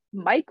like,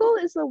 Michael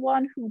is the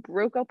one who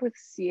broke up with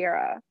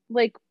Sierra.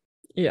 Like,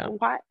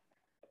 why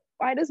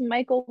does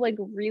Michael like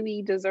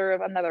really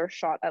deserve another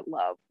shot at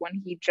love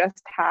when he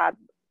just had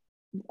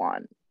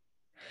one?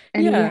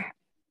 And he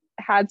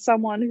had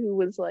someone who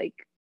was like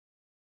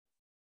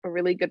a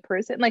really good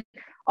person. Like,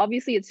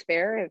 obviously it's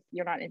fair if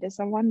you're not into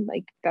someone,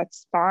 like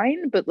that's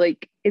fine, but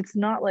like it's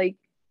not like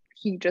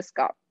he just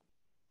got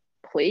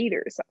played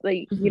or something.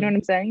 Like, you know Mm-hmm. what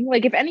I'm saying?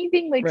 Like, if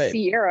anything, like Right.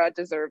 Sierra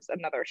deserves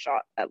another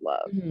shot at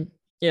love. Mm-hmm.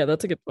 Yeah,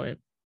 that's a good point.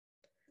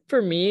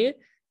 For me,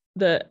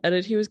 the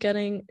edit he was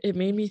getting, it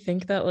made me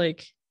think that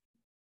like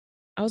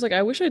I was like,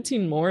 I wish I'd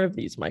seen more of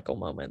these Michael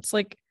moments.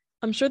 Like,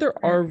 I'm sure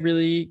there are Mhm.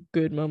 really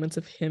good moments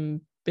of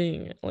him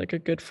being like a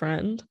good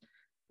friend.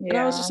 And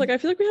I was just Yeah. like, I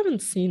feel like we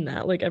haven't seen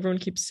that. Like everyone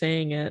keeps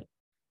saying it,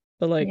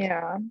 but like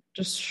Yeah.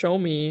 just show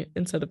me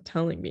instead of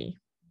telling me.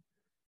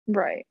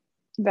 Right.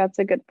 That's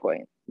a good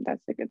point.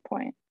 That's a good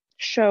point.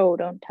 Show,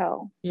 don't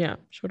tell. Yeah,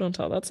 show don't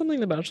tell. That's something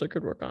the Bachelor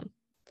could work on.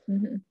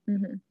 Hmm.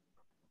 Hmm.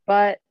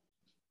 But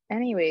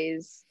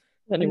anyways,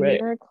 the Anyway,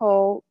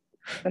 miracle,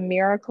 the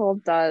miracle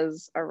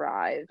does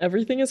arrive.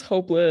 everything is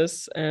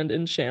hopeless and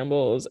in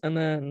shambles, and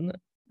then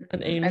an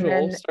Mhm. And angel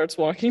then starts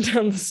walking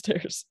down the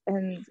stairs.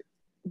 and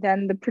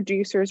then the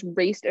producers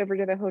raced over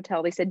to the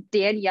hotel. They said,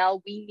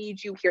 Danielle, we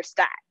need you here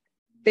stat.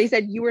 They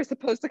said you were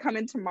supposed to come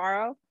in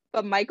tomorrow,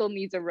 but Michael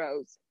needs a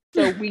rose.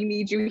 So we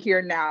need you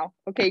here now.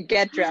 Okay,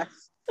 get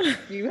dressed.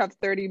 You have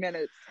 30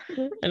 minutes.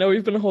 I know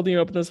we've been holding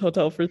you up in this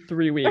hotel for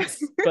 3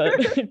 weeks,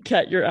 but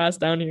get your ass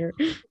down here.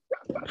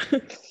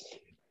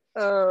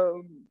 I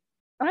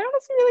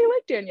honestly really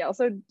like Danielle.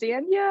 So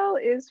Danielle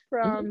is Mhm.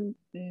 from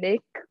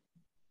Nick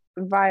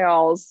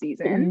Viall's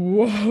season,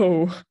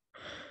 Whoa.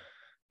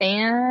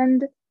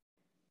 and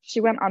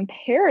she went on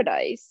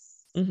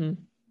Paradise Hmm.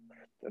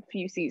 a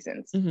few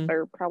seasons, Hmm.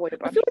 or probably a I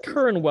bunch feel of like her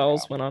seasons and ago.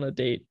 Wells went on a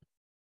date.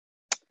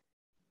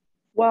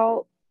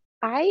 Well,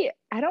 I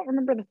don't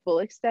remember the full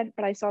extent,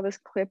 but I saw this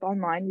clip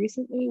online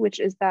recently, which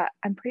is that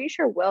I'm pretty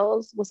sure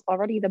Wells was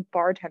already the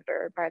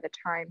bartender by the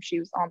time she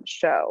was on the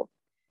show.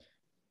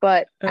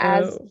 But Oh.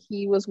 as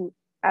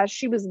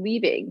she was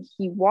leaving,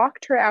 he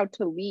walked her out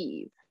to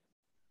leave,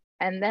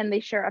 and then they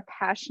share a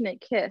passionate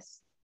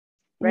kiss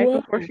right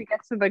Whoa. before she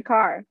gets to the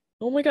car.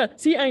 Oh my God.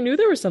 See, I knew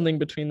there was something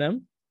between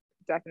them.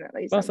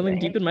 Definitely Wow, something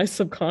deep something. in my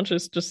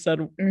subconscious just said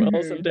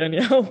Wells and Mm-hmm.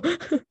 Danielle.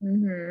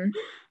 Mm-hmm.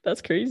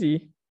 That's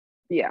crazy.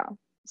 Yeah.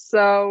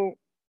 So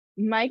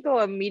Michael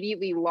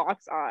immediately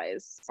locks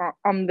eyes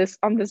on this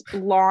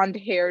blonde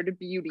haired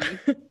beauty,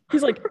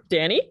 He's like,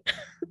 Danny,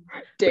 what are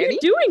you Danny.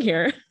 doing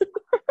here?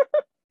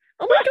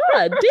 Oh my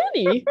God,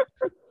 Danny.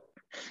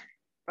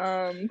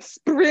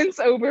 Sprints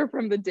over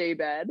from the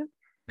daybed,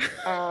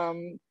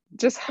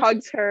 just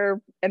hugs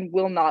her and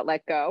will not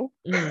let go.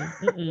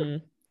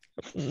 Mm-mm.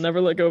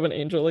 Never let go of an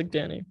angel like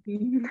Danny.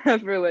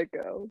 Never let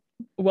go.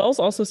 Wells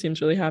also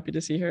seems really happy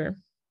to see her.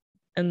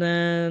 And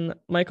then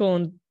Michael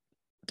and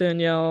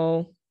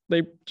Danielle,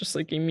 they just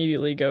like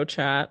immediately go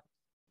chat.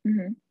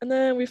 Mm-hmm. And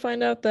then we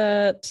find out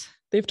that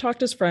they've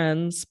talked as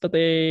friends, but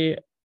they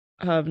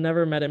have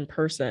never met in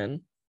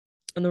person.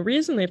 And the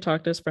reason they've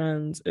talked as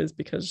friends is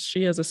because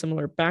she has a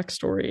similar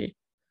backstory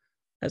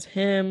as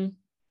him.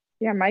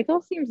 Yeah,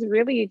 Michael seems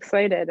really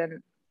excited,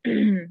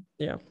 and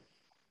Yeah.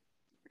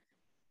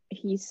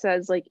 he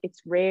says like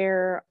it's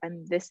rare.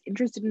 I'm this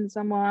interested in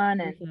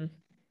someone, and Mm-hmm.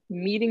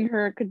 meeting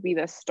her could be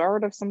the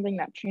start of something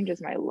that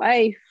changes my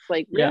life.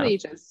 Like Yeah. really,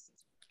 just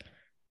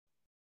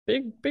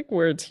Big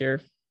words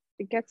here.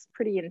 it gets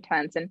pretty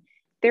intense, and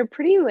they're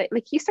pretty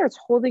like he starts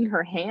holding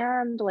her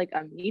hand like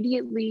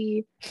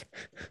immediately.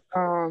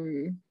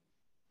 Um,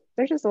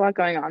 there's just a lot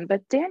going on,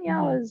 but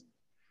Danielle Mm-hmm.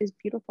 is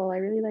beautiful. I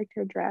really liked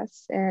her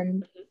dress,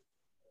 and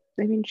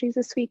I mean she's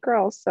a sweet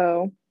girl.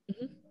 So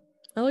Mm-hmm.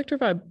 I liked her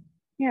vibe.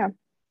 yeah.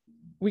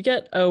 We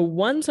get a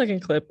 1 second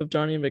clip of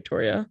Johnny and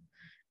Victoria,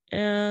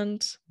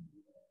 and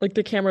like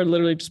the camera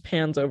literally just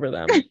pans over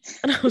them.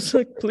 And I was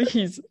like,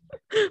 please,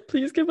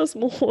 please give us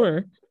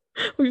more.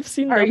 We've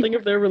seen Are you, nothing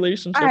of their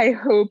relationship. I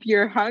hope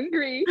you're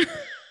hungry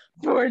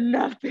for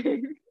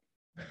nothing.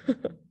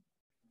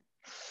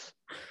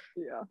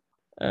 Yeah.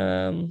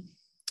 um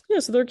yeah,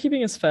 so they're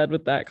keeping us fed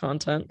with that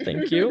content.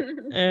 Thank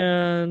you.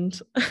 And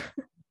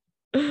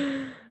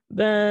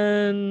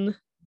then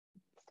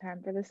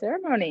Time for the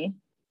ceremony.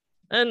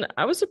 and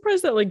I was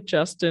surprised that like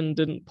Justin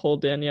didn't pull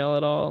Danielle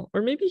at all.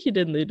 Or maybe he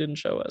did and they didn't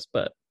show us,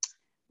 but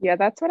Yeah,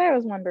 that's what I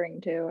was wondering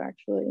too,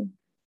 actually.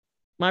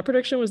 my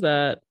prediction was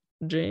that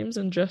James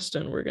and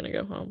Justin were gonna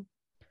go home.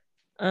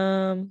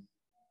 Um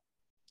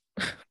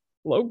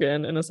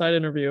Logan in a side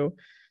interview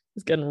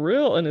is getting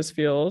real in his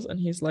feels and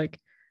he's like,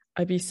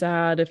 I'd be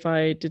sad if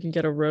I didn't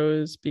get a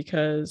rose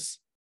because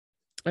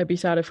I'd be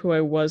sad if who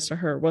I was to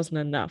her wasn't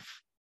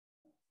enough.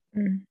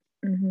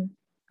 Mm-hmm.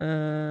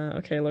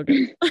 Okay,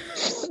 Logan.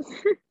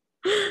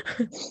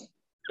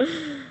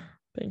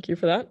 Thank you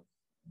for that.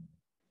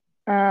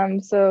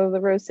 So the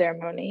rose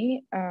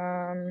ceremony.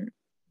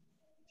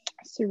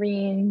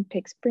 Serene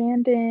picks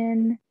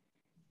Brandon,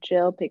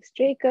 Jill picks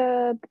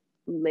Jacob,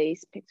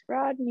 Lace picks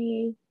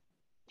Rodney,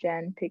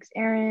 Jen picks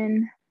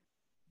Aaron,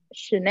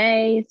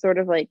 Shanae, sort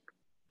of like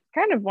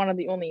kind of one of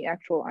the only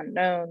actual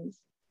unknowns.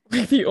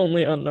 The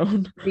only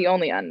unknown. The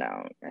only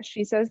unknown.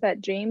 She says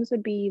that James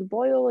would be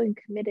loyal and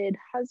committed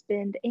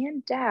husband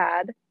and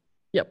dad,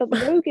 Yep. but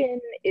Logan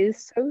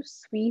is so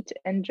sweet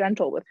and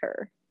gentle with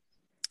her.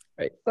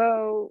 Right.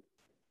 So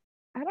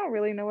I don't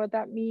really know what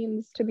that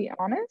means, to be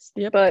honest,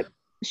 Yep. but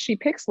she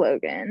picks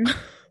Logan.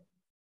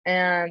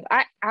 And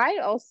I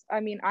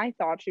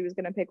thought she was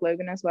gonna pick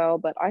Logan as well,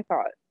 but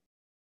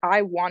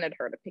I wanted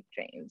her to pick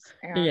James.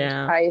 And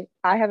Yeah.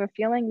 I have a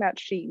feeling that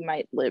she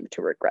might live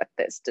to regret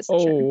this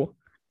decision. Oh,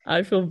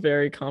 I feel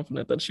very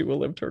confident that she will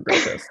live to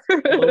regret this.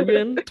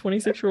 Logan,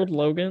 26-year-old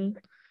Logan,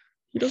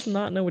 he does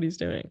not know what he's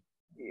doing.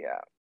 Yeah.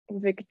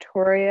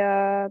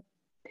 Victoria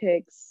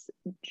picks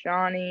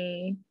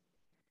Johnny.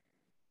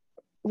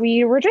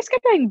 We were just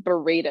getting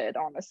berated,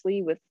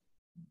 honestly, with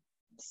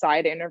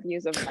side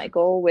interviews of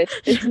Michael, which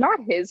it's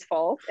not his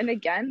fault. And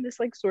again, this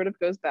like sort of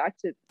goes back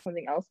to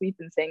something else we've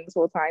been saying this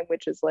whole time,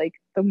 which is like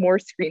the more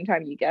screen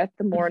time you get,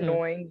 the more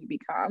annoying you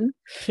become.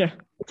 Yeah.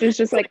 Which is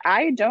just like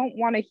I don't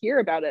want to hear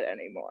about it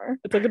anymore.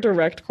 It's like a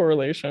direct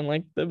correlation.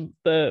 Like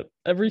the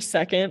every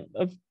second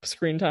of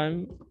screen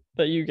time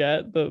that you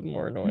get, the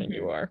more annoying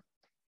you are.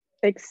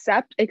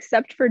 Except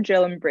for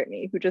Jill and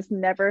Brittany, who just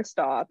never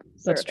stop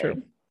serving. That's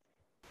true.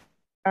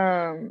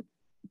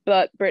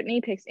 But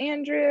Brittany picks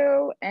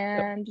Andrew,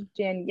 and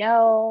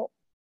Danielle.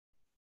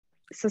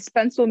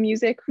 Suspenseful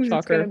music. Who's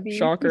it gonna be?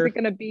 Shocker. Who's it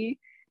gonna be?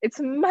 It's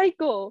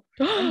Michael.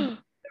 And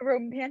the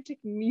romantic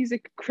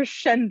music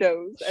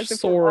crescendos as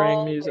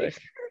soaring music.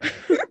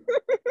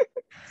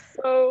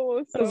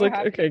 so I was like,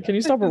 okay, can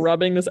you stop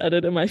rubbing this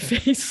edit in my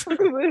face?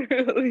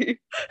 Literally.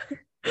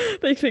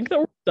 They think that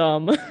we're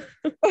dumb.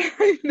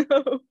 I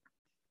know.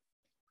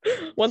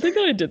 One thing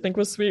that I did think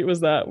was sweet was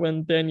that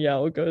when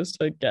Danielle goes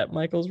to get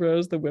Michael's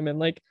rose, the women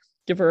like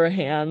give her a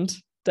hand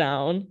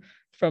down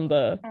from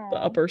the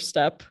upper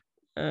step.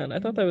 And I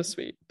thought that was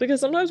sweet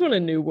because sometimes when a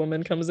new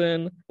woman comes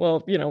in,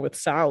 well, you know, with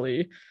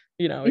Sally,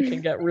 you know, it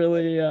can get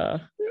really it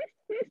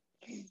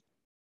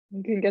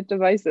can get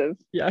divisive.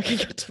 Yeah, it can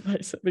get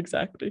divisive,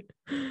 exactly.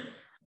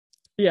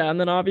 Yeah, and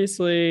then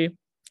obviously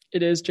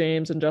it is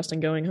James and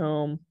Justin going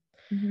home.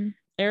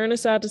 Aaron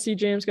is sad to see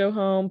James go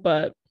home,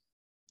 but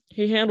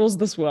he handles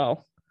this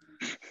well.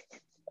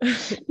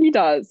 He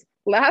does.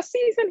 Last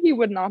season he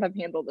would not have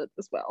handled it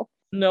this well.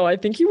 No, I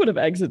think he would have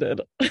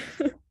exited.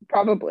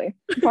 Probably.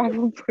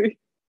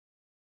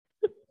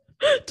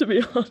 To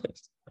be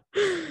honest.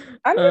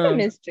 I'm gonna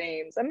miss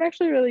James. I'm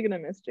actually really gonna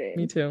miss James.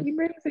 Me too. He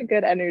brings a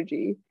good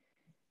energy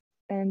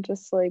and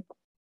just like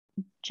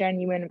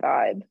genuine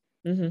vibe.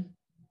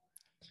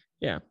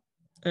 Yeah.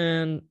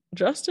 And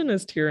Justin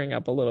is tearing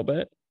up a little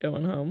bit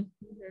going home.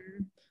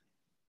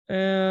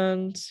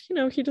 And, you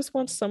know, he just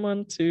wants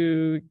someone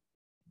to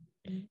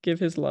give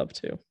his love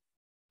to.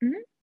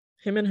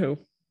 Him and who?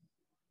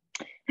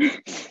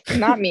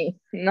 Not me.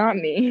 Not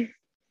me.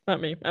 Not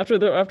me.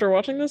 After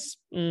watching this,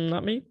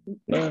 not me,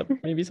 but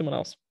maybe someone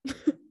else.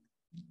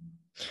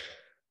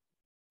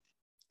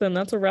 Then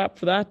that's a wrap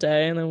for that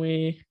day. And then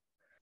we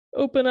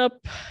open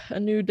up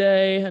a new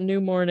day, a new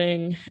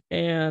morning,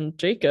 and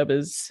Jacob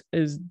is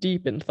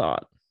deep in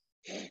thought.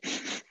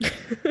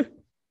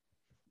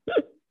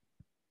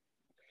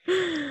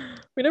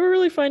 We never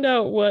really find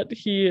out what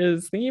he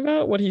is thinking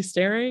about, what he's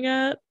staring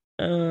at.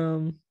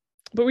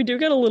 But we do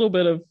get a little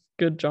bit of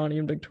good Johnny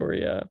and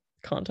Victoria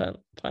content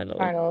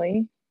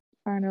finally.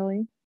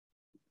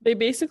 They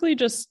basically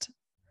just,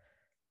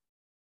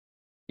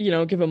 you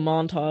know, give a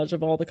montage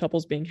of all the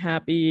couples being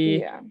happy.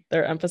 Yeah.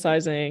 They're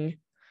emphasizing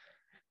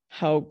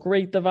how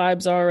great the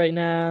vibes are right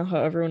now,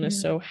 how everyone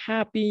is so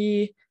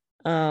happy.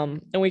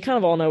 And we kind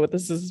of all know what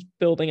this is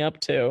building up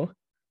to,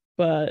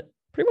 but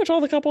pretty much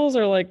all the couples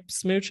are like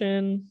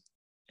smooching,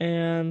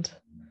 and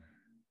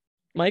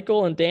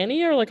Michael and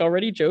Danny are like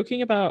already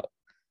joking about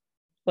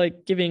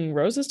like giving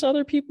roses to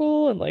other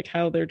people and like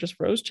how they're just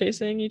rose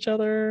chasing each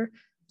other.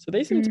 So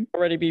they seem to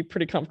already be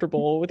pretty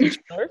comfortable with each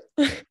other.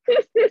 I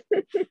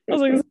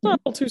was like, it's not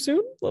a little too soon,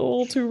 a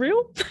little too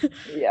real.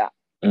 Yeah.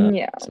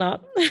 It's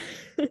not.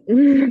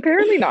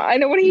 Apparently not. I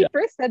know when he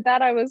first said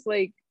that, I was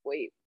like,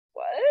 wait,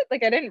 what?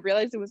 Like I didn't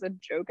realize it was a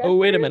joke. Oh,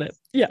 wait a minute.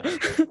 Yeah.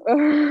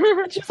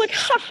 She's like,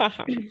 ha ha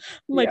ha.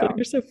 Michael,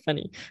 you're so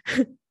funny.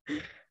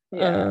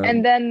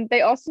 And then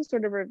they also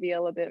sort of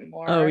reveal a bit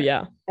more. Oh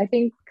yeah. I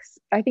think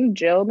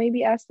Jill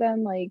maybe asked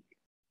them like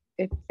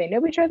if they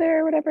know each other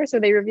or whatever. So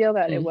they reveal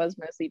that it was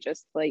mostly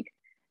just like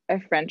a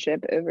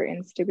friendship over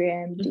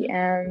Instagram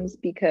DMs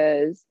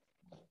because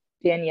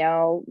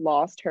Danielle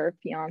lost her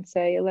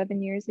fiance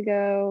 11 years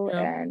ago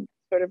and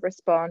sort of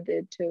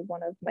responded to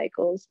one of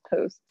Michael's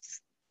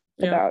posts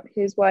about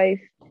his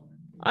wife.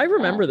 I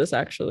remember this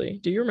actually.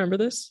 Do you remember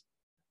this?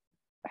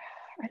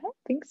 I don't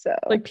think so.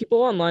 Like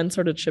people online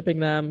started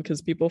shipping them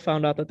because people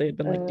found out that they had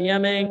been like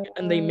DMing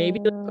and they maybe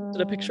posted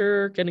a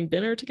picture getting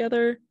dinner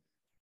together.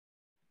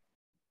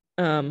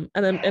 And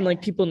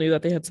like people knew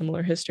that they had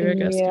similar history, I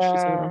guess, because she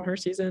said it on her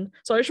season.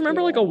 So I just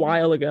remember like a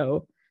while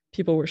ago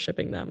people were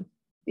shipping them.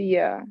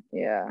 Yeah.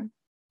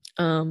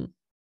 But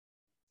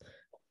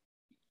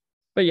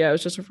yeah, it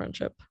was just a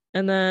friendship.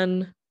 And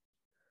then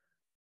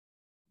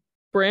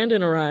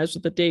Brandon arrives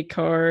with a date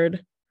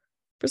card.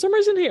 For some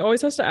reason, he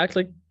always has to act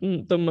like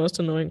the most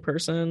annoying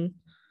person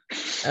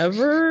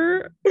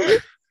ever.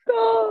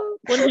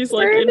 When he's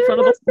like Brandon in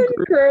front of the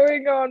group.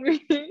 Growing on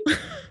me.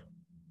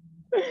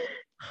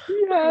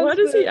 Why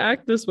does he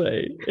act this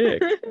way?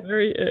 Ick.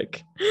 Very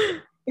ick.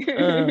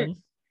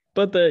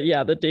 But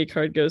the date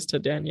card goes to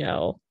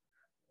Danielle.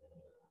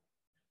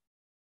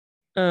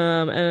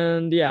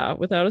 And yeah,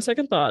 without a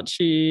second thought,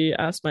 she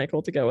asked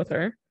Michael to go with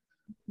her.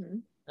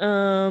 Mhm.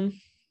 Um,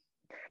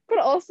 But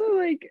also,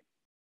 like,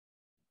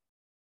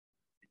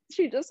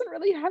 she doesn't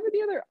really have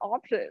any other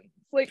options.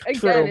 Like,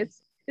 again, true.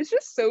 it's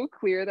just so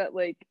clear that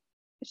like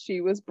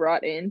she was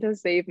brought in to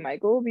save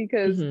Michael,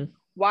 because Hmm.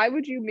 why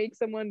would you make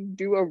someone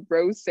do a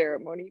rose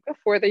ceremony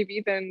before they've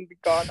even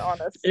gone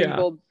on a Yeah.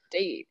 single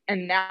date?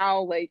 And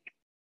now like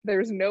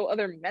there's no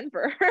other men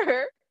for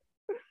her.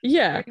 I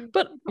Yeah. mean,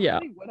 But she yeah.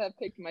 probably would have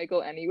picked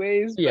Michael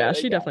anyways, Yeah, but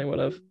she again, definitely would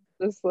have.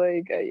 just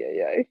like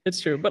yeah, It's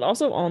true. But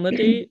also on the yeah.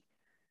 date,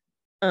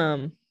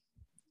 um,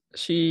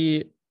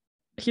 she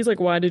he's like,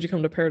 why did you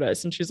come to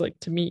paradise? And she's like,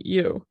 to meet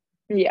you.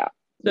 Yeah,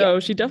 yeah, So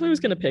she definitely was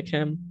gonna pick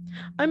him.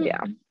 I'm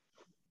yeah.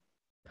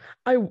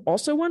 I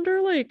also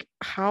wonder like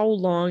how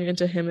long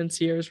into him and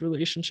Sierra's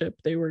relationship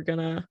they were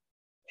gonna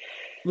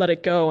let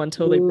it go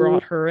until they Ooh,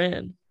 brought her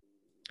in.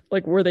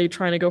 Like, were they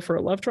trying to go for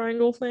a love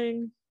triangle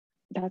thing?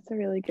 that's a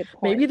really good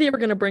Maybe point. they were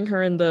gonna bring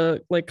her in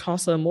the like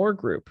Casa Amor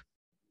group,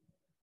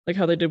 like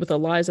how they did with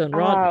Eliza and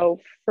Rodney. Oh,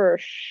 for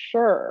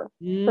sure.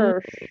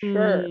 For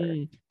sure.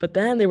 Mm. But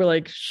then they were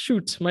like,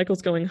 shoot,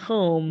 Michael's going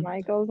home.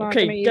 Michael's not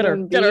Okay, gonna get her,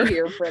 even get be her.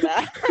 here for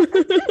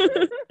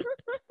that.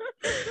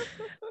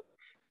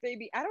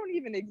 Baby, I don't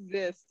even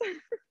exist.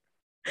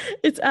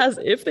 It's as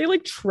if they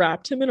like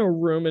trapped him in a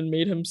room and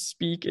made him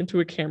speak into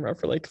a camera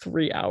for like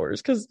 3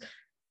 hours because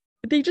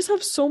they just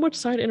have so much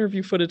side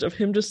interview footage of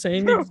him just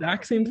saying the No,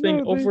 exact same thing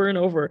no, over and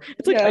over.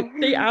 It's like yeah.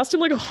 they asked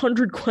him like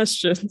 100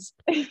 questions.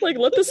 Like,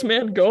 let this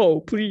man go,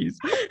 please.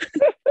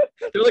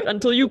 They're like,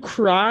 until you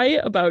cry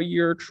about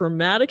your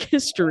traumatic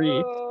history,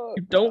 Oh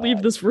you don't leave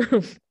God. this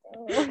room.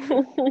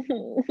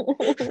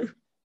 Oh.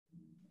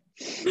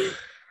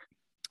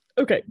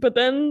 Okay, but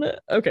then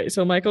okay,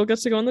 so Michael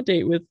gets to go on the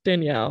date with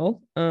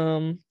Danielle,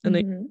 and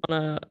they Mhm. go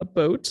on a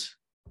boat,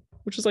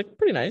 which is like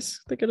pretty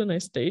nice. They get a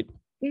nice date.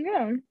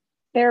 Yeah.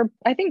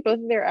 I think both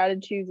of their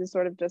attitudes is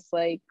sort of just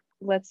like,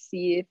 let's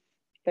see if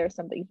there's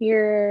something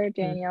here.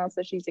 Danielle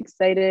says she's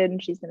excited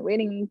and she's been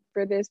waiting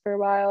for this for a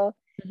while.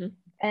 Mm-hmm.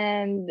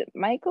 And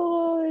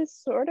Michael is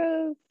sort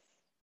of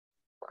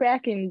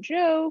cracking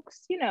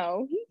jokes.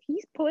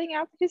 He's pulling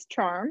out his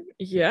charm.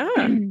 Yeah,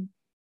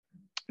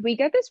 We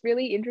get this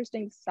really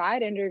interesting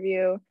side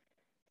interview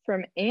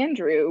from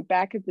Andrew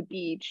back at the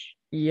beach,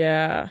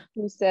 yeah,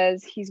 who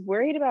says he's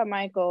worried about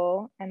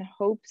Michael and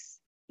hopes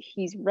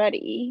he's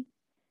ready.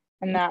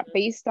 And that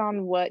based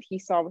on what he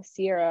saw with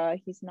Sierra,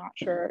 he's not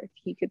sure if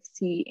he could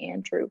see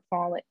Andrew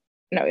falling.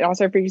 No,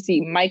 also if he could see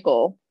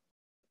Michael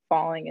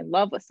falling in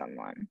love with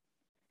someone,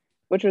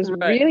 which was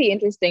right. really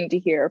interesting to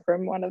hear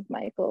from one of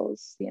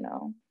Michael's,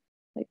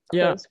 like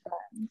Yeah, close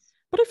friends.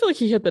 but I feel like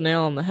he hit the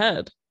nail on the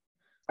head.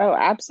 Oh,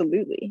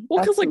 absolutely.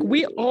 Well, because like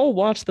we Absolutely. all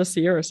watched the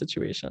Sierra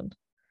situation.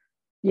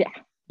 Yeah.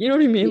 You know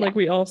what I mean? Yeah. Like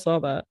we all saw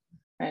that.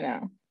 I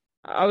know.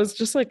 I was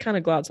just like kind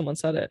of glad someone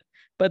said it.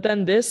 But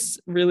then this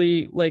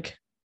really like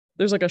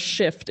there's like a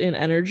shift in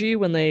energy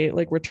when they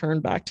like return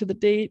back to the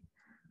date.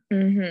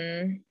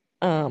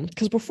 Mm-hmm.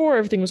 Because before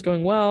everything was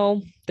going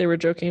well, they were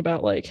joking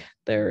about like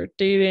their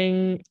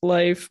dating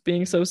life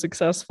being so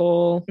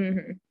successful.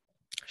 Mm-hmm.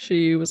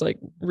 She was like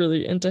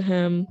really into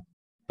him.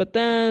 But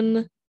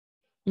then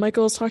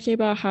Michael's talking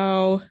about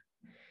how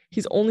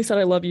he's only said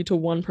I love you to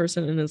one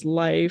person in his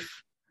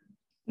life.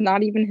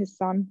 Not even his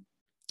son.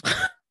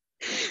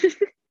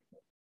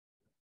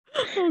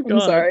 Oh I'm god.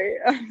 sorry.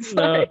 I'm No,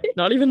 sorry.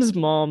 not even his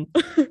mom.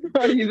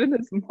 Not even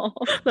his mom.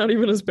 Not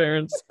even his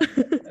parents.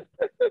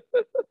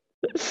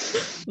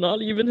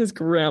 Not even his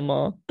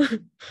grandma.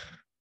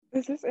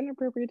 Is this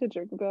inappropriate to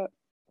joke about?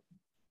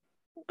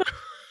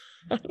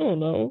 I don't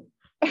know.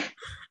 I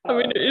I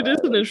mean, don't it know is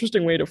an either.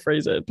 interesting way to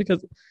phrase it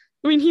because,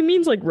 I mean, he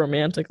means like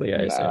romantically, I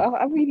No, assume.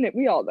 I mean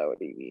we all know what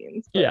he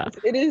means, but Yeah.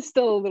 it is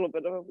still a little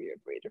bit of a weird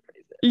way to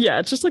phrase it. Yeah.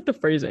 It's just like the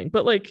phrasing.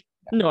 But like,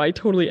 no, I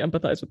totally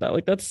empathize with that.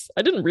 Like,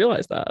 I didn't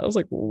realize that. I was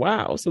like,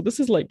 wow. So this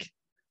is like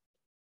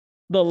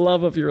the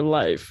love of your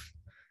life,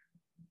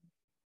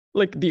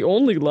 like the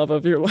only love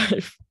of your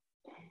life.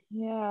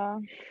 Yeah.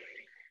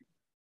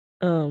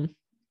 Um,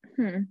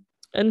 Hmm.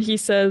 and he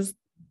says,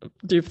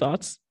 do you have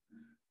thoughts?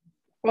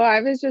 Well,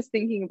 I was just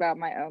thinking about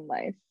my own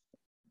life.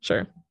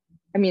 Sure.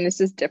 I mean, it's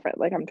just different.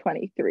 Like I'm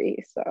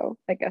 23, so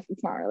I guess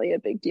it's not really a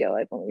big deal.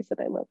 I've only said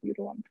I love you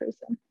to one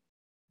person.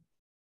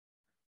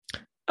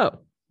 Oh,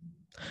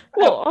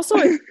 well, Oh, also,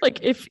 like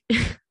if,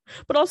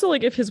 but also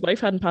like if his wife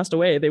hadn't passed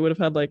away, they would have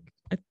had like,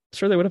 I'm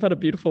sure they would have had a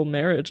beautiful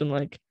marriage and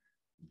like,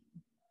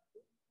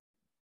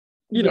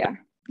 you know, yeah.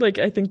 like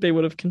I think they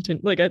would have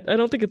continued. Like I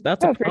don't think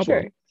that's a Oh, for problem.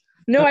 sure.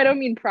 No, Uh, I don't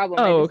mean problem.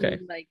 oh, okay.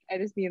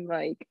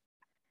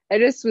 I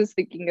just was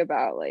thinking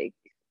about like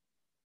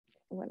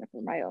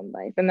whatever my own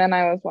life. And then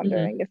I was Mhm.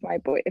 wondering if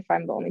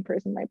I'm the only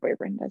person my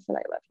boyfriend has said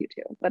I love you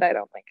to, but I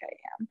don't think I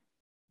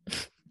am.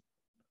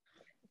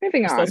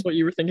 Moving Guess that's on. what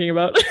you were thinking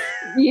about.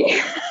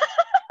 Yeah.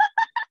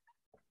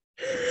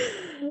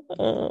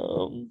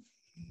 um.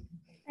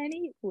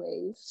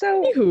 Anyways,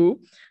 so Anywho,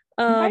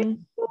 um.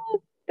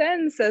 Michael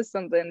then says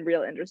something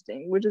real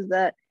interesting, which is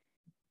that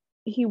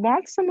he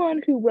wants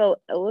someone who will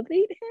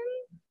elevate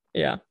him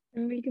Yeah.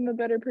 and make him a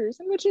better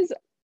person, which is,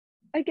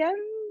 again,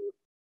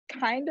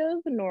 kind of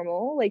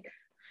normal. Like,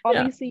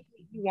 obviously,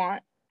 you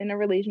want in a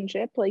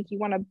relationship, like, you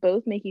want to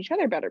both make each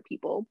other better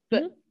people.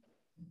 But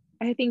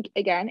I think,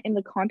 again, in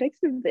the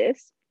context of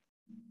this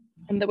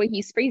and the way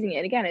he's phrasing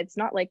it, again, it's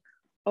not like,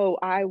 oh,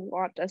 I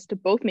want us to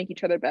both make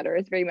each other better.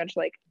 It's very much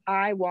like,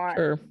 I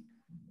want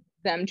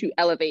them to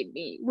elevate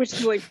me, which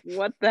is like,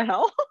 what the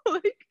hell?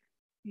 Like,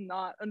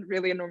 not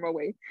really a normal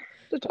way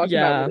to talk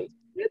about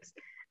relationships.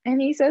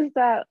 And he says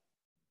that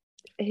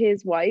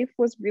his wife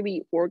was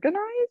really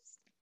organized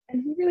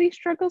and he really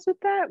struggles with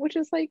that, which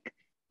is like,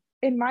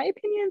 in my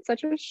opinion,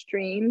 such a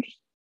strange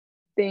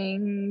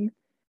thing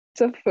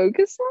to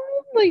focus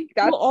on. Like,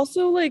 that's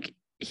also like,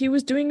 he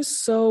was doing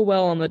so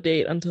well on the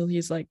date until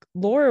he's like,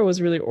 Laura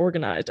was really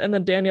organized, and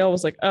then Danielle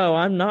was like, oh,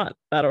 I'm not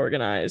that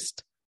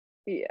organized.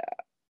 Yeah.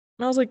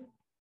 And I was like,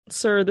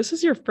 sir, this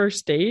is your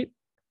first date?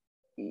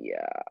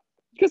 Yeah.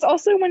 Because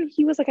also when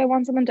he was like, I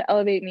want someone to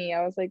elevate me,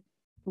 I was like,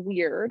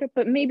 weird.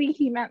 But maybe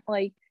he meant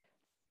like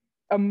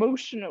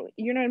emotionally,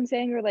 you know what I'm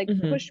saying? Or like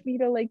push me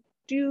to like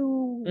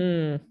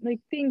do like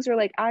things, or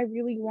like, I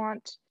really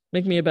want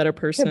make me a better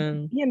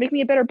person. Make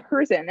me a better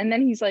person. And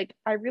then he's like,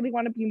 I really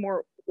want to be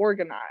more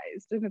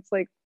organized. And it's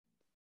like,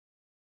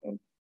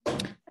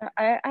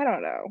 I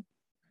don't know.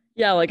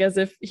 Yeah, like as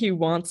if he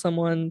wants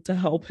someone to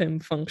help him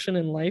function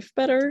in life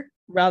better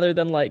rather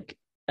than like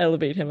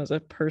elevate him as a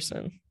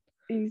person.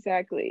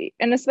 Exactly.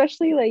 And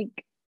especially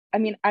like, I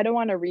mean, I don't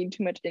want to read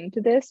too much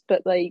into this,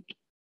 but like,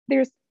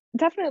 there's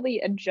definitely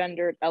a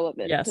gendered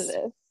element to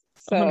this.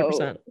 So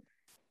 100%.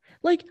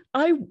 Like,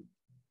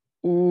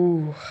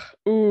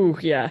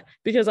 yeah,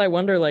 because I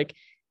wonder like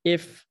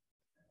if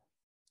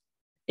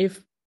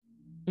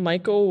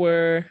Michael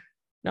were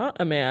not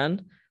a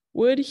man,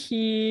 would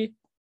he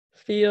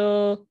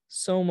feel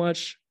so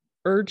much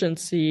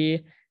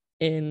urgency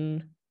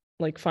in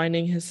like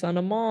finding his son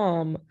a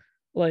mom?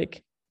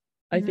 Like,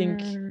 I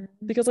think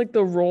because like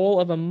the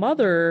role of a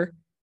mother,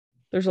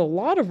 there's a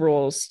lot of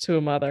roles to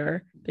a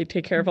mother. They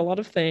take care of a lot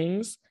of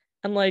things,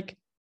 and like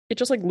it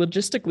just like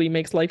logistically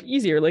makes life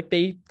easier. Like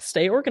they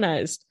stay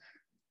organized.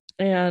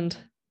 And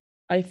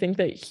I think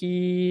that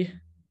he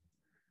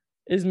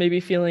is maybe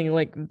feeling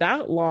like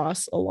that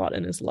loss a lot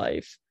in his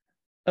life,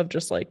 of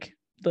just like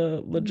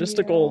the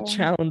logistical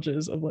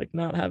challenges of like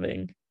not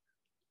having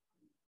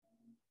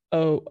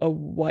a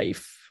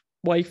wife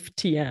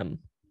TM.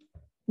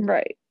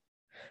 Right.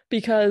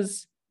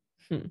 Because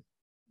I'm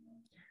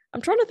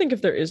trying to think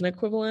if there is an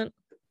equivalent.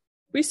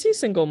 We see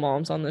single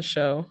moms on this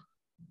show,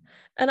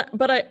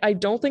 but I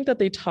don't think that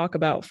they talk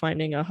about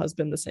finding a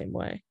husband the same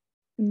way.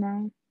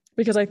 No.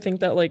 Because I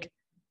think that like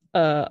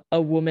a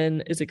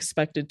woman is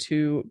expected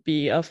to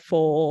be a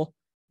full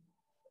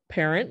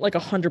parent, like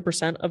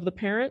 100% of the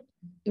parent,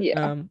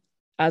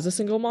 as a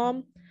single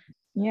mom.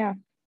 Yeah,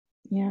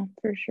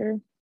 for sure.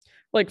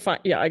 Like,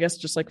 I guess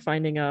just like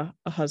finding a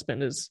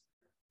husband is,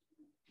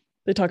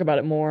 they talk about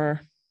it more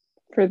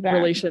for them,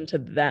 relation to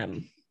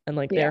them and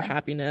like their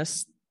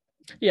happiness.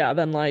 Yeah,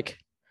 then like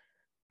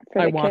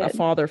I want a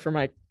father for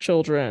my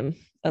children,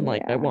 and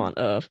like I want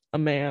a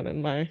man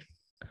in my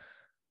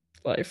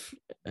life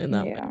in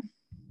that way.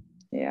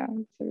 Yeah,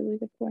 that's a really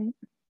good point.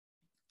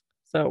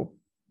 So,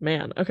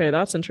 man, okay,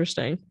 that's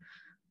interesting.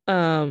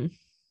 Yeah.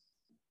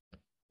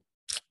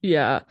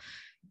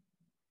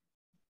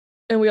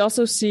 And we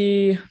also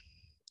see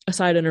a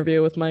side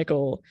interview with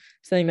Michael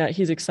saying that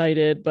he's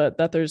excited, but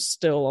that there's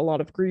still a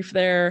lot of grief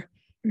there,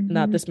 and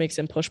that this makes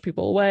him push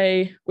people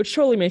away, which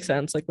totally makes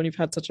sense. Like when you've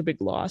had such a big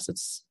loss,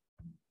 it's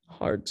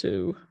hard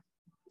to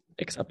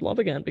accept love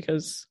again,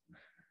 because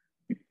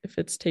if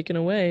it's taken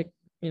away,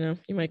 you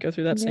might go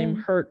through that same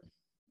hurt.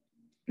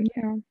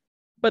 Yeah.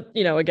 But,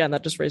 again,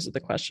 that just raises the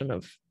question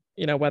of,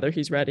 whether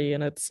he's ready.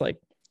 And it's like,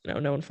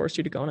 no one forced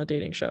you to go on a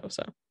dating show.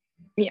 So,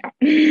 yeah.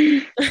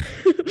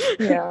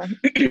 Yeah.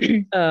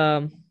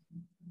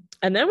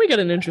 And then we get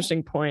an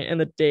interesting point in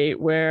the date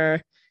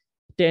where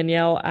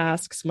Danielle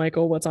asks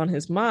Michael what's on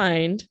his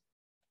mind.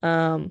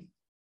 And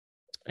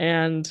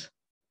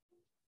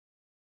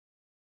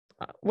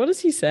what does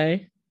he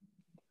say?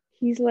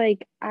 He's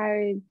like,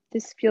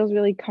 this feels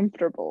really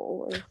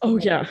comfortable. Oh,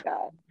 yeah. Like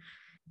that.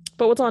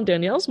 But what's on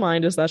Danielle's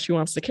mind is that she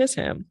wants to kiss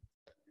him.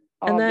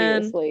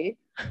 Obviously.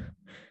 And then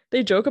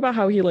they joke about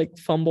how he like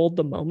fumbled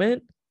the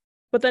moment,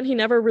 but then he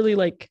never really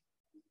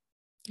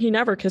he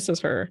never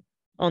kisses her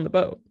on the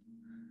boat.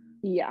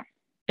 Yeah.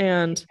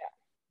 And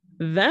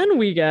then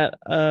we get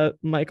a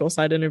Michael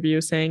side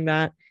interview saying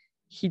that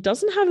he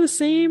doesn't have the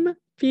same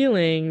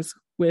feelings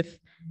with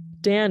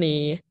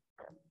Danny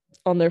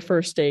on their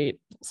first date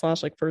 /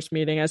 like first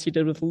meeting as he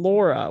did with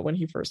Laura when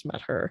he first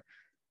met her,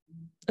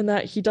 and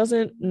that he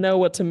doesn't know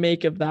what to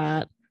make of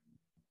that,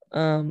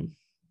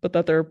 but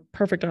that they're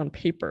perfect on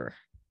paper.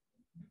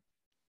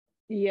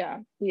 Yeah.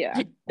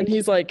 And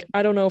he's like,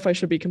 I don't know if I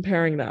should be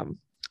comparing them.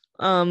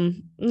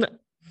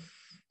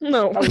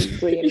 No,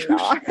 Probably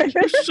not.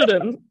 you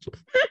shouldn't.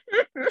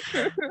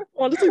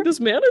 Honestly, this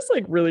man is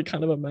like really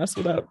kind of a mess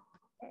without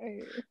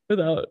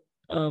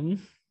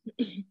um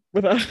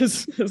without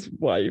his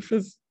wife,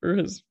 his or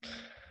his,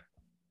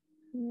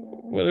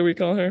 what do we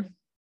call her?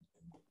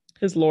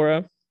 His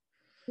Laura.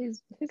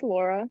 He's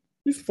Laura.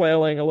 He's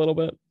flailing a little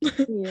bit.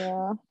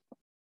 Yeah.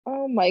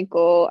 Oh,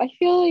 Michael. I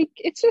feel like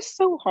it's just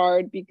so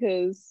hard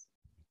because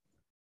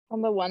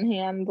on the one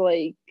hand,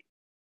 like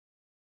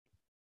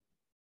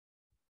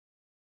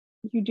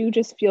you do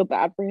just feel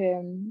bad for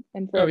him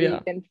and for Oh yeah.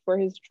 and for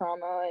his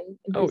trauma and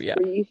Oh his yeah.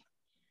 grief.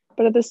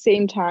 But at the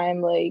same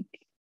time, like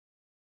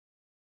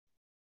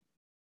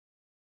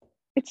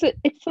it's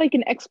like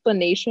an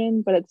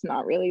explanation, but it's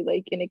not really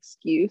like an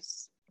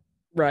excuse,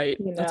 Right.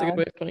 you That's a good know,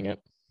 way of putting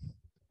it.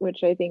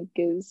 which I think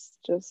is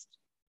just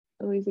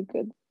always a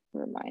good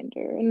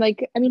reminder. And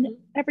like, I mean, Mhm.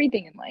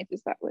 everything in life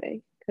is that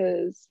way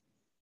because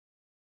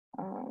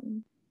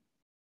um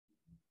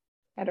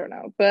I don't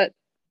know, but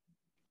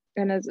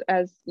and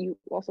as you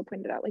also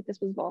pointed out, like this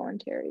was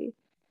voluntary,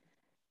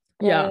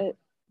 Yeah. but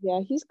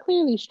yeah, he's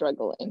clearly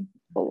struggling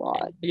a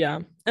lot. Yeah.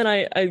 And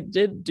I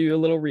did do a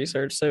little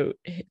research. So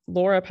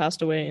Laura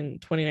passed away in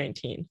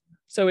 2019.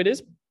 So it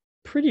is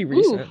pretty Ooh,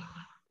 recent.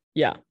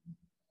 Yeah.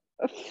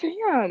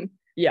 fam.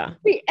 Yeah.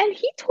 Wait, and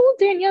he told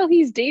Danielle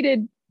he's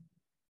dated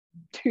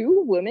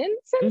two women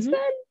since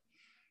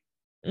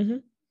Mm-hmm. Mm-hmm.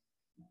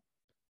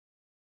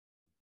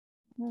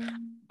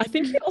 then. I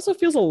think he also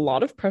feels a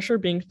lot of pressure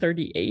being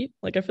 38.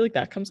 Like I feel like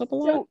that comes up a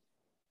lot. So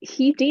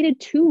he dated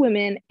two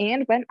women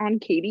and went on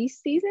Katie's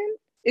season.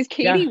 Is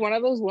Katie Yeah. one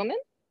of those women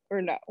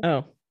or no?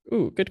 Oh.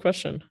 Ooh, good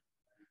question.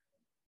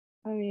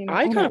 I mean, I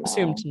I kind of don't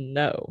assumed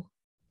know. no.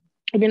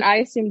 I mean, I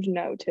assumed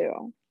no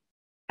too.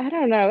 I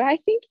don't know. I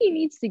think he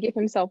needs to give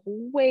himself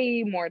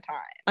way more time.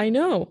 I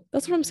know.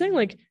 That's what I'm saying.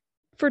 Like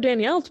for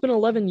Danielle, it's been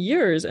 11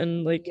 years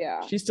and like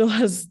Yeah. she still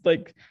has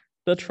like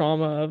the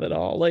trauma of it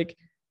all. Like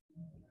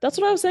that's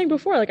what I was saying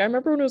before. Like I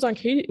remember when he was on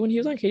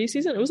Katie's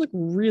season, it was like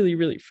really,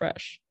 really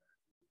fresh.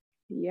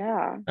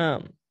 Yeah.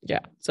 Yeah.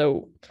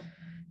 So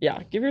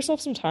yeah, give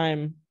yourself some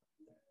time.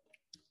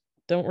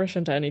 Don't rush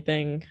into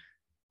anything.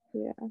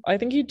 Yeah. I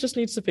think he just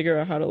needs to figure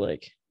out how to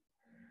like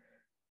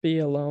be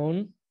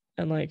alone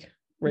and like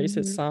raise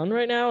his Hmm. son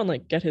right now and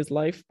like get his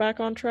life back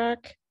on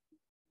track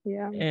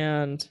Yeah.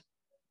 and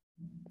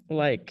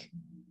like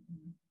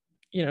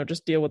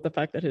just deal with the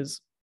fact that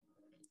his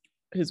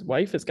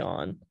wife is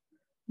gone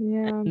and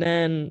Yeah.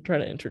 then try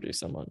to introduce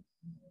someone.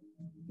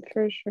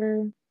 For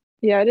sure.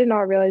 Yeah, I did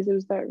not realize it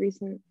was that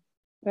recent.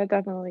 That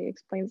definitely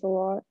explains a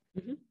lot.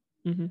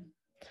 Mm-hmm.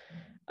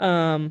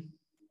 Mm-hmm.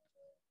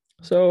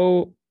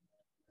 So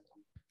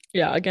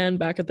yeah, again,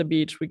 back at the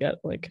beach, we get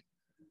like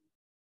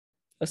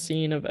a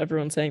scene of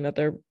everyone saying that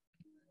they're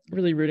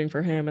really rooting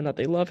for him and that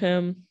they love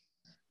him.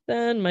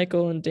 Then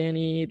Michael and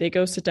Danny, they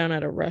go sit down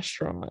at a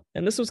restaurant.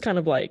 And this was kind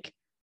of like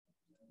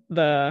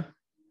the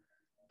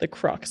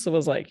crux. It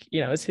was like,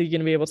 is he going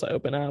to be able to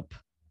open up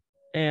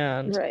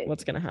and Right.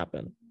 what's going to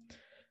happen? Right.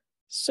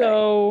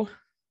 So,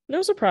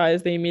 no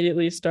surprise, they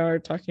immediately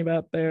start talking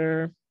about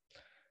their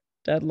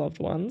dead loved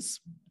ones,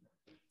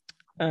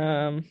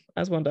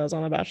 as one does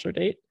on a bachelor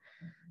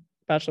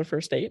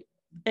first date.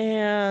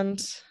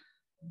 And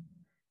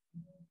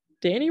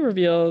Danny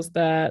reveals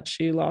that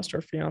she lost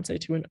her fiance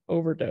to an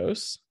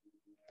overdose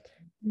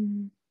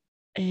Mm.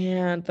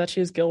 and that she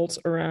has guilt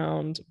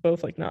around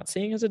both like not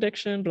seeing his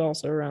addiction, but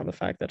also around the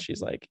fact that she's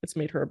like, it's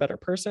made her a better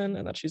person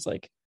and that she's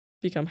like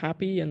become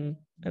happy and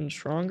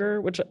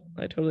stronger, which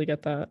I totally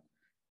get that.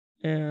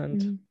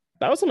 And Mm.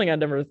 that was something I'd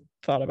never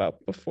thought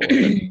about before.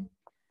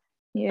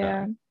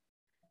 Yeah. Um,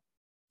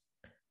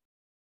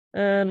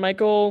 and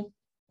Michael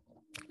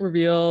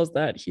reveals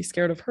that he's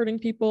scared of hurting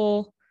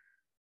people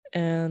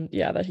and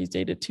yeah, that he's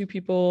dated two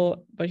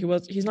people, but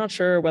he's not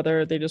sure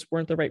whether they just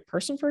weren't the right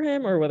person for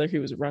him or whether he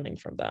was running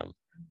from them,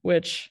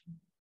 which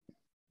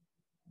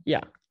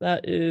yeah,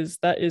 that is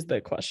the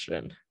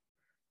question.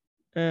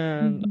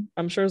 And Mhm.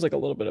 I'm sure it's like a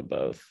little bit of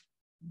both.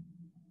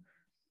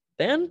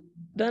 Then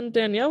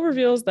Danielle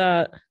reveals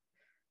that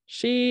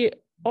she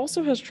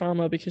also has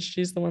trauma because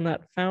she's the one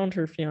that found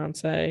her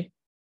fiance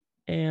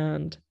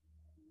and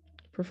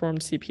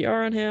performed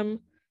CPR on him.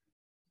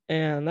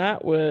 And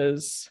that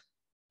was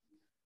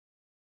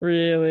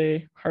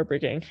really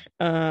heartbreaking.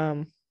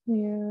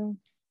 Yeah.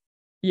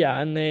 Yeah,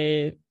 and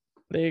they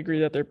agree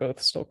that they're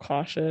both still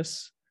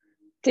cautious.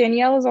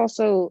 Danielle is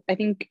also, I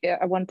think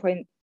at one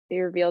point they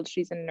revealed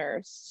she's a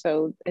nurse.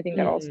 So I think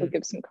that also Mm.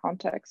 gives some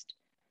context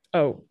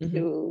Oh, mm-hmm.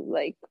 to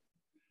like,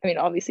 I mean,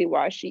 obviously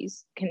why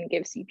she's can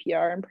give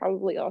CPR and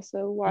probably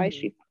also why Mm-hmm.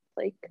 she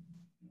like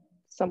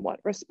somewhat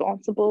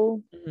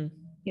responsible,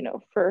 Mm-hmm.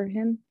 for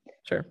him.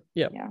 Sure.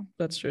 Yeah, Yeah.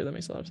 that's true. That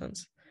makes a lot of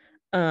sense.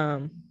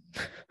 Um,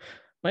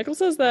 Michael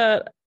says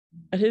that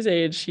at his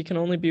age, he can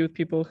only be with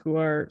people who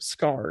are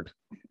scarred.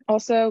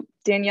 Also,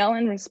 Danielle,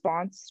 in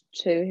response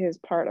to his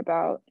part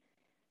about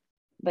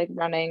like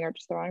running or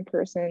just the wrong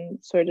person,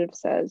 sort of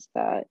says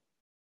that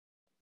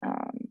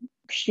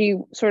she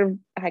sort of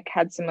like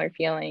had similar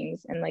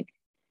feelings and like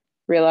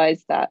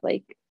realized that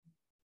like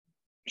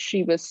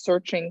she was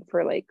searching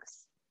for like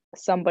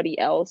somebody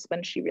else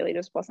when she really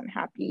just wasn't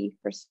happy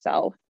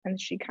herself, and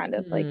she kind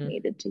of like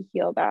needed to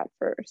heal that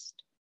first.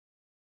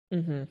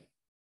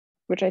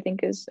 Which I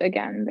think is,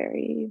 again,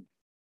 very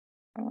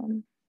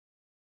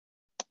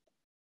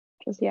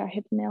just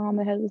hit the nail on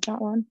the head with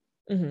that one.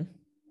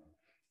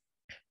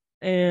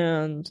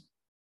 And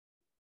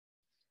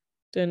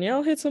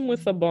Danielle hits him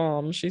with a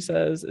bomb. She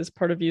says, "Is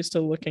part of you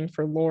still looking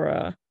for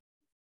Laura?"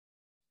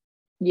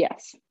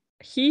 Yes.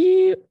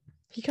 He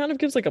kind of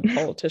gives like a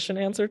politician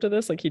answer to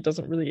this. Like he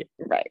doesn't really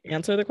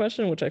answer the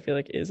question, which I feel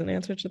like is an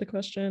answer to the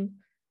question.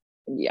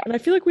 Yeah. And I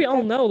feel like we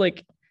all know,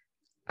 like,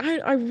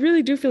 I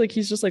really do feel like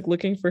he's just like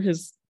looking for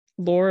his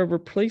Laura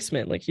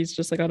replacement. Like he's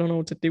just like, I don't know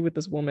what to do with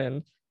this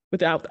woman I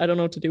don't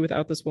know what to do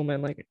without this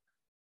woman. Like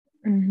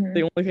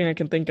the only thing I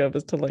can think of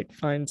is to like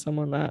find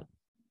someone that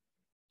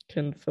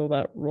can fill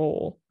that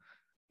role.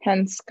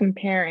 Hence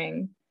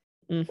comparing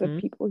the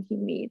people he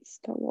meets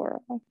to Laura.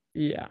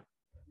 Yeah.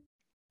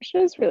 Which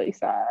is really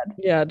sad.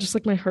 Yeah, just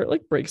like my heart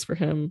like breaks for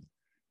him.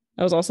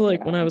 I was also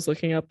like, when I was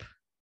looking up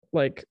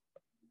like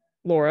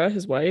Laura,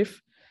 his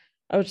wife,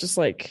 I was just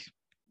like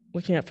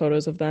looking at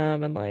photos of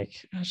them, and like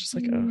I was just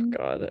like, oh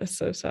god, it's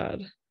so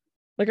sad.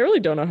 Like I really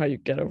don't know how you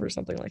get over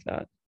something like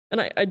that. And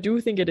I do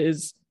think it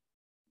is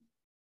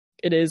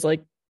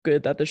like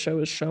good that the show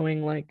is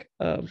showing like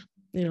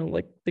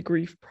like the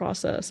grief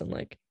process, and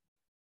like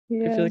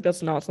I feel like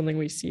that's not something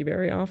we see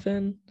very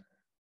often.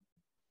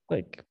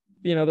 Like,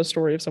 the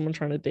story of someone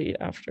trying to date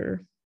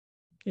after,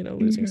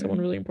 losing someone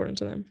really important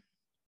to them.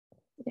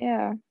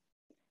 Yeah.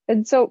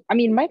 And so, I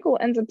mean, Michael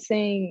ends up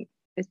saying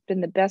it's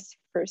been the best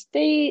first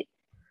date,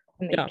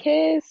 and they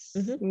kiss.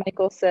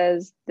 Michael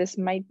says this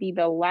might be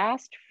the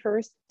last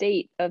first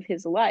date of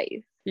his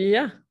life.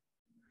 Yeah.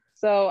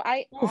 So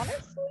I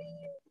honestly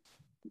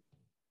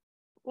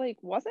like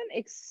wasn't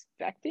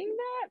expecting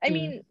that. I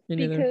mean,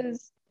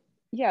 because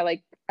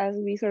like as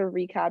we sort of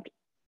recapped,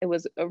 it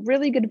was a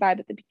really good vibe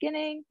at the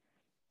beginning.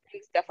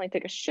 Things definitely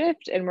took a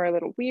shift and were a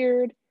little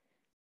weird.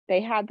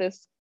 They had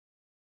this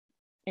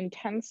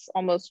intense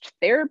almost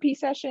therapy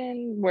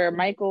session where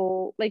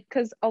Michael, like,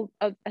 because a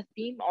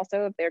theme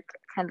also of their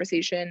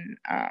conversation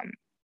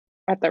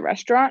at the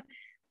restaurant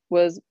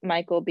was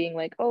Michael being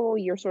like, oh,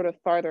 you're sort of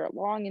farther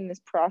along in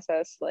this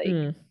process, like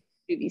do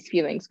these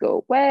feelings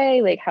go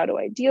away, like how do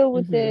I deal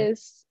with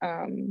this,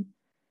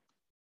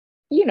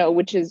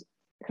 which is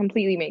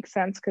completely makes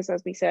sense because,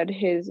 as we said,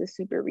 his is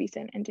super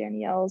recent and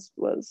Danielle's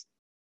was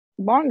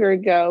longer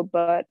ago,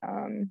 but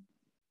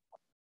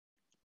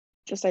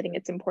just I think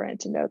it's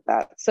important to note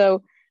that.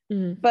 So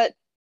but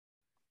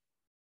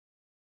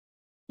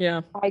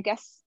yeah, I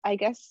guess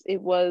it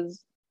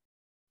was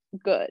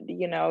good,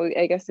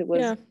 I guess it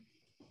was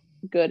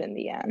good in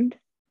the end.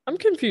 I'm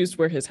confused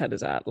where his head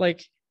is at.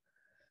 Like,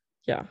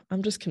 yeah,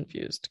 I'm just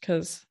confused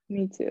because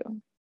me too.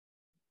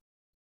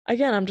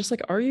 Again, I'm just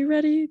like, are you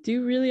ready? Do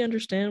you really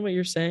understand what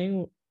you're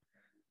saying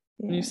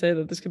when you say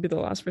that this could be the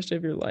last first day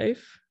of your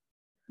life?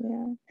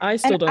 Yeah. I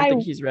still don't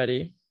think he's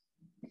ready.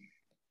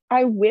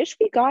 I wish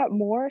we got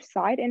more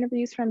side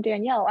interviews from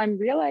Danielle. I'm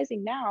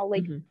realizing now,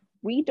 like,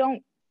 we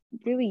don't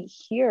really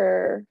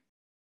hear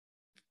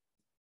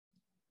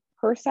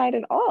her side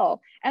at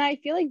all. And I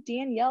feel like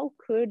Danielle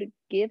could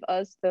give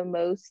us the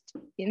most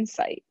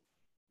insight,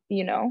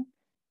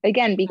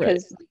 again,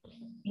 because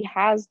he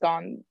has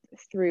gone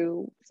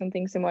through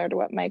something similar to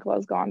what Michael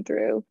has gone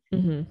through.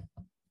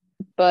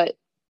 But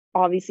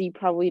obviously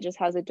probably just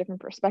has a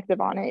different perspective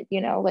on it,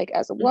 like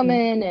as a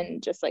woman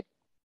and just like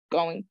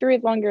going through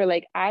it longer.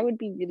 Like I would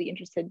be really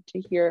interested to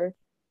hear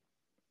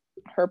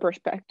her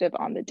perspective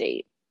on the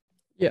date.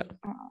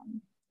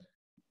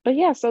 But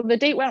yeah, so the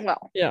date went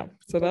well. Yeah,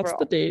 so overall. That's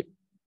the date.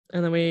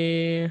 And then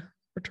we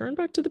return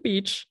back to the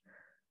beach.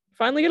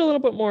 Finally get a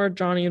little bit more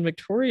Johnny and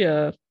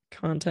Victoria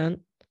content.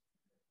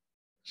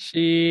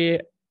 She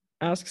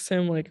asks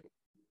him like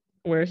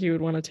where he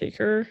would want to take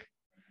her.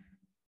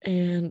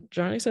 And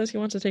Johnny says he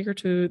wants to take her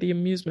to the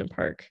amusement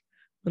park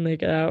when they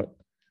get out,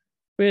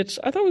 which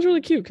I thought was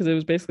really cute because it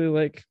was basically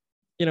like,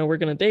 we're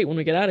going to date when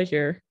we get out of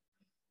here.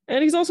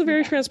 And he's also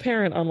very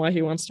transparent on why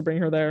he wants to bring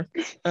her there,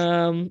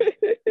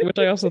 which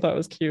I also thought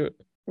was cute.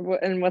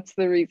 And what's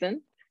the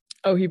reason?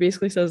 Oh, he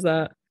basically says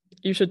that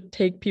you should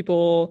take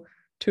people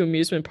to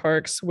amusement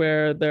parks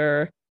where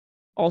they're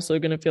also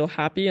going to feel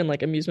happy, and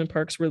like amusement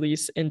parks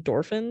release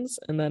endorphins,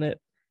 and then it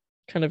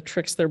kind of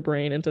tricks their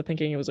brain into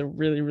thinking it was a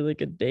really, really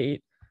good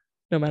date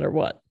no matter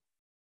what.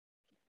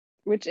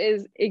 Which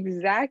is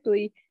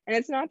exactly, and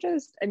it's not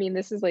just, I mean,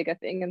 this is like a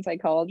thing in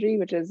psychology,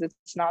 which is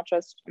it's not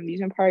just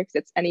amusement parks,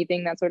 it's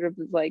anything that sort of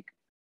like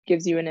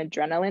gives you an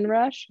adrenaline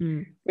rush,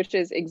 which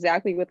is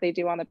exactly what they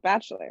do on The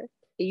Bachelor.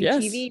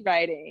 ATV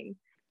riding,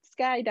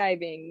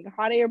 skydiving,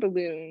 hot air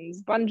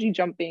balloons, bungee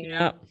jumping,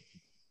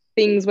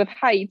 things with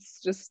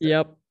heights, just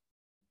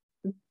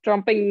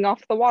jumping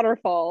off the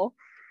waterfall.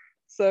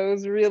 So it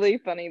was really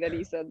funny that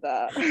he said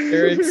that.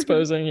 Very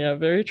exposing,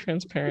 very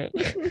transparent.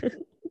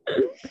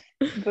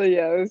 But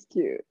yeah, it was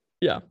cute.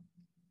 Yeah.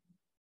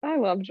 I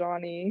love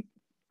Johnny.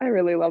 I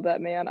really love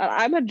that man.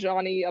 I'm a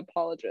Johnny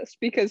apologist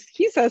because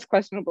he says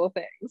questionable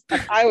things.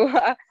 And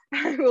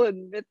I will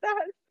admit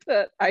that,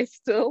 but I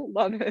still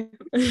love him.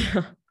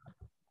 Yeah,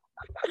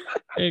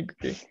 I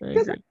agree. I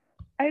Because agree.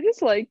 I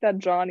just like that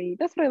Johnny,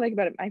 that's what I like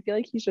about him. I feel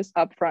like he's just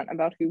upfront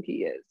about who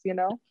he is, you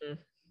know? Mm.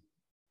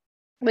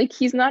 Like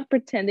he's not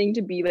pretending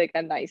to be like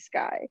a nice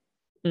guy.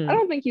 I Mm.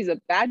 don't think he's a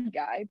bad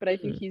guy, but I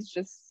think Mm. he's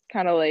just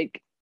kind of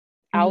like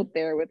Mhm. out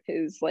there with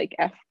his like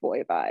F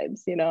boy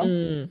vibes, you know?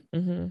 Mm.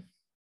 Mhm.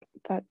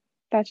 But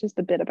that's just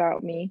a bit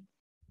about me.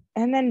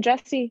 And then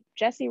Jesse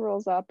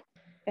rolls up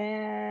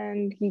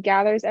and he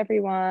gathers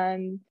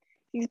everyone.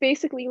 He's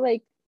basically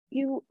like,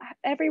 you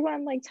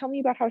everyone like tell me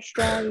about how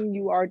strong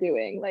you are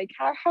doing. Like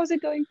how's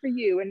it going for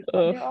you? And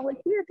Oh. they're all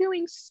like, we're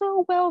doing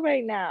so well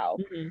right now.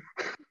 Mhm.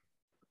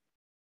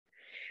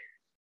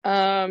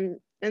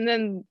 And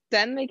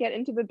then they get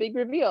into the big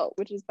reveal,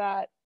 which is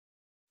that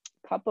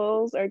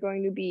couples are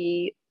going to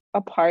be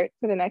apart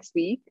for the next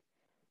week.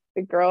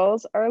 The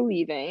girls are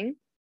leaving,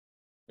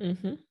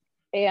 Mhm.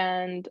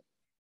 and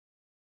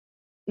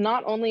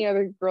not only are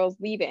the girls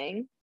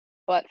leaving,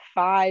 but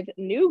 5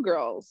 new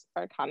girls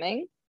are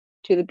coming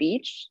to the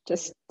beach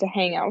just to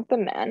hang out with the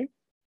men.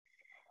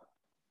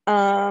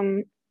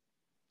 Um,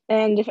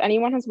 and if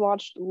anyone has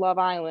watched Love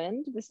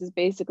Island, this is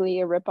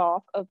basically a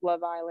ripoff of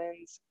Love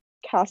Island's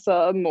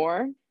Casa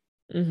Amor.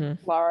 Mhm.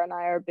 Laura and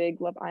I are big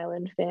Love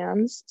Island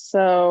fans.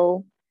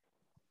 So,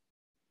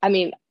 I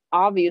mean,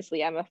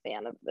 obviously, I'm a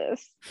fan of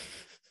this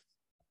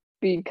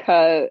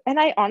and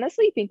I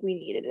honestly think we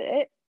needed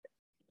it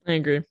I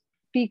agree.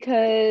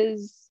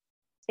 because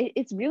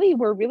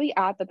we're really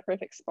at the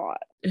perfect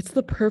spot. It's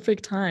the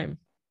perfect time.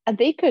 And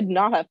they could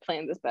not have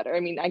planned this better.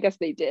 I mean, I guess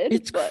they did,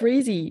 It's but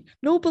crazy.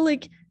 No, but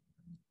like,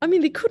 I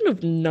mean, they couldn't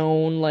have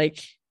known. Like,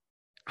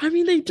 I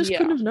mean, they just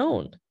couldn't yeah, have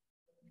known.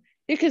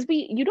 because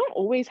you don't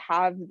always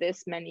have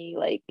this many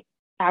like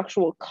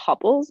actual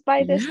couples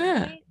by this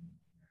Yeah. point.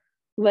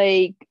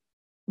 Like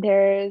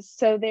there's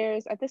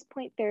at this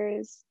point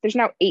there's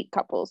now 8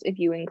 couples if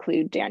you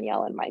include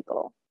Danielle and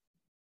Michael.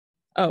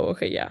 Oh,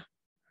 okay. Yeah.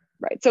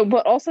 Right. So,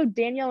 but also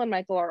Danielle and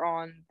Michael are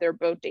on their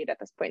boat date at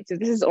this point. So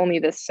this is only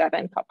the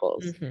 7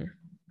 couples. Mhm.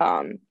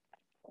 Um,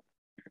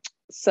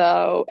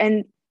 so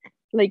and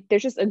like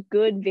there's just a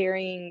good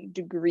varying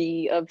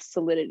degree of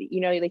solidity.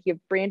 You know, like you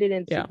have Brandon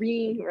and Yeah.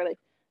 Serene who are like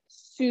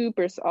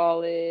super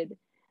solid.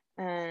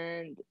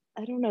 And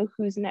I don't know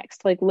who's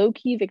next. Like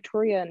Loki,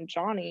 Victoria, and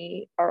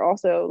Johnny are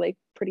also like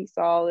pretty The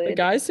solid.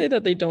 guys say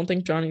that they don't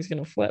think Johnny's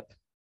gonna flip.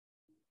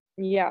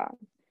 Yeah.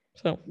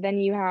 So, Then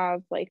you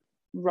have like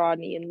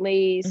Rodney and mhm.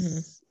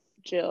 Lace,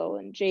 Jill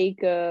and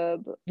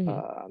Jacob, Mhm.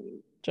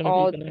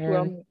 all Genevieve and who are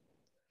Aaron.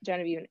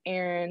 Genevieve and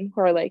Aaron,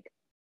 who are like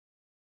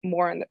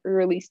more in the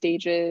early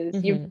stages.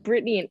 You Mhm. have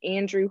Brittany and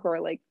Andrew, who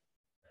are like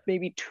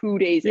maybe 2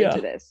 days into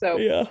Yeah. this. So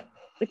Yeah.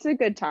 it's a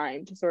good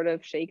time to sort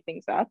of shake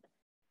things up.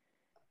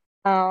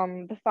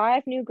 The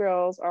 5 new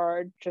girls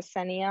are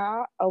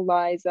Jasenia,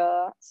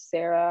 Eliza,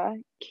 Sarah,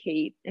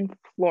 Kate, and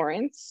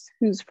Florence,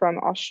 who's from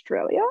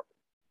Australia.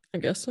 I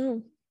guess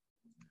so.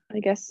 I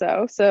guess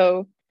so.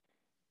 So,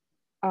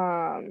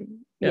 Yeah.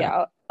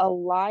 yeah,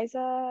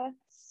 Eliza,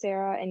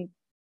 Sarah, and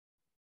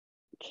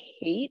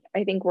Kate,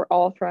 I think were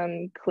all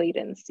from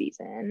Clayton's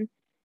season.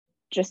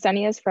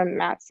 Jasenia's from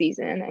Matt's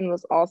season and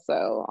was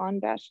also on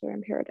Bachelor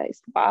in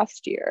Paradise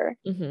last year.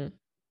 Mhm.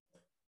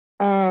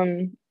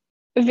 Um,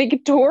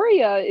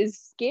 Victoria is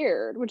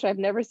scared, which I've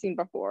never seen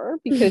before,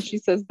 because she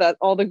says that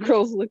all the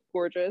girls look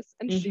gorgeous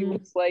and she Mhm.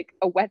 looks like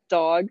a wet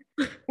dog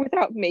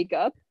without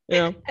makeup.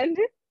 Yeah. And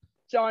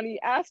Johnny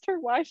asked her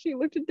why she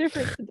looked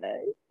different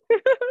today.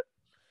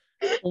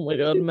 Oh my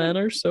God, men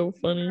are so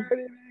funny.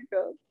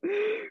 Makeup.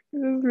 It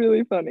was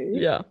really funny.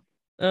 Yeah.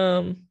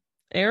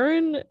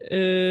 Aaron,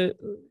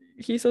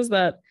 he says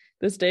that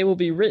this day will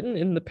be written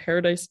in the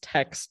paradise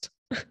text.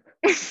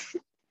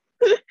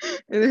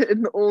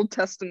 In the Old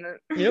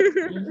Testament. Yep.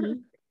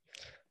 Mhm.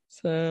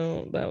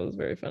 So that was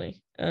very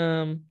funny.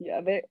 Yeah,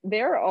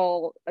 they're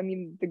all. I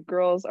mean, the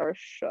girls are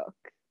shook.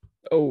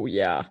 Oh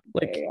yeah,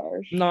 like They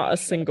are not a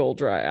shook. single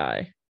dry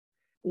eye.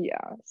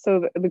 Yeah.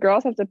 So the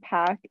girls have to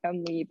pack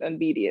and leave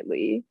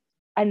immediately.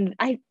 And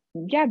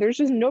yeah, there's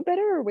just no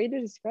better way to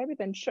describe it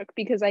than shook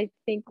because I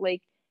think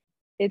like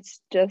it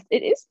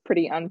is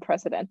pretty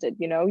unprecedented.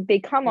 You know, they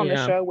come on the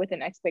Yeah. show with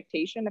an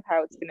expectation of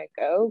how it's gonna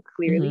go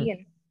clearly, Hmm.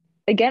 and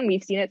again,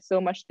 we've seen it so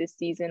much this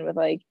season with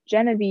like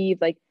Genevieve.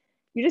 Like,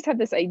 you just have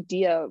this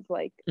idea of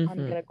like I'm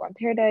Hmm. gonna go on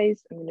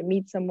Paradise. I'm gonna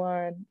meet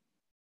someone.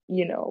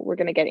 You know, we're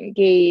gonna get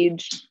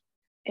engaged,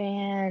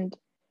 and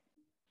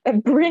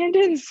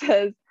Brandon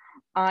says,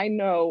 I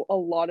know a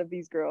lot of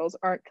these girls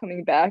aren't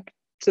coming back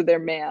to their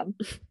man.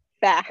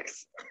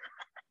 Facts.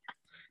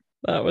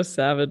 That was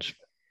savage.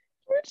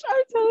 Which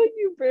I'm telling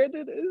you,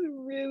 Brandon is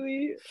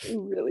really,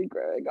 really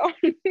growing on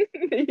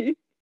me.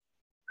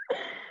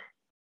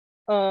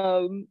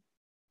 Um,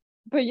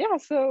 but yeah,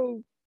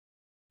 so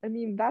I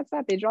mean that's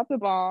that. They drop the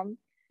bomb.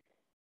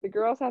 The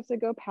girls have to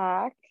go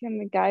pack,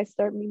 and the guys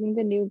start meeting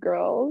the new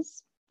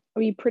girls.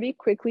 We pretty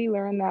quickly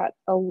learn that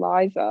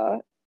Eliza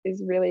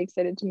is really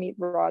excited to meet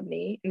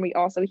Rodney. And we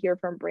also hear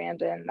from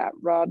Brandon that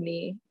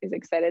Rodney is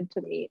excited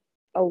to meet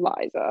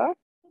Eliza.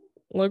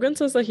 Logan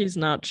says that he's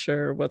not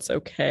sure what's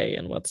okay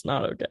and what's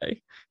not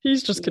okay.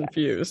 He's just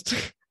confused.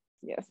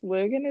 Yes,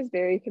 Logan is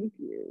very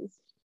confused.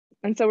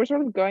 And so we're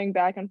sort of going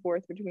back and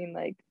forth between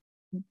like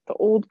the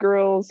old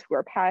girls who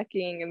are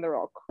packing and they're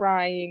all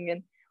crying.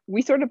 And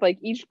we sort of like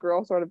each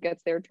girl sort of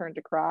gets their turn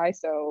to cry.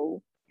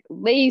 So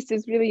Lace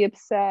is really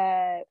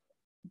upset.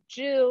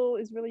 Jill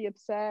is really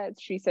upset.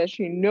 She says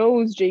she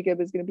knows Jacob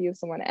is going to be with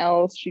someone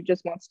else. She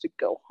just wants to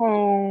go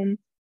home.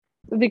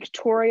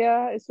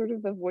 Victoria is sort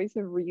of the voice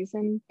of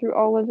reason through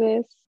all of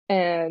this.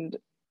 And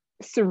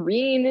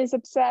Serene is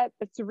upset,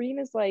 but Serene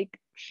is like,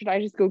 should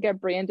I just go get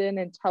Brandon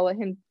and tell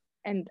him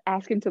and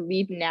ask him to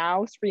leave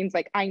now? Serene's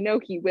like, I know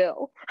he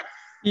will.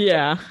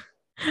 Yeah.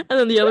 And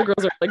then the other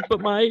girls are like,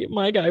 but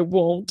my guy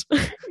won't.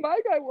 My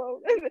guy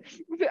won't.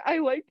 I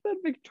liked that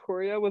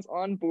Victoria was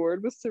on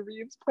board with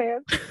Serene's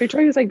plan.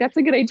 Victoria was like, that's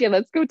a good idea.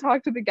 Let's go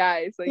talk to the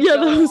guys. Like, yeah,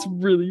 that was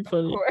really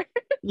funny.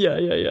 Yeah.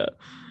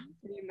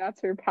 I mean,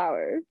 that's her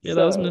power. Yeah,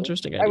 that was an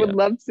interesting idea. I would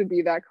love to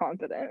be that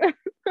confident.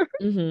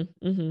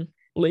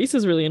 Lace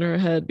is really in her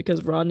head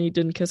because Rodney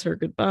didn't kiss her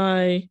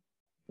goodbye.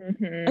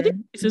 I think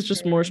Lace is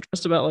just more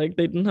stressed about like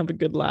they didn't have a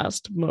good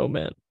last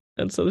moment.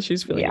 And so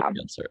she's feeling really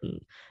uncertain.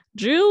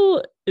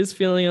 Jill is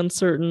feeling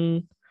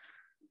uncertain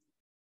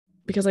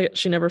because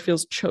she never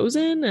feels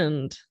chosen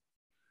and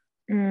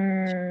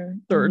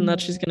certain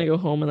that she's gonna go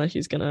home and that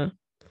he's gonna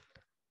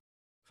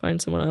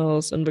find someone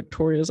else. And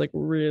Victoria's like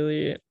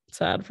really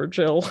sad for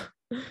Jill.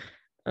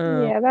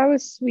 Yeah, that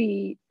was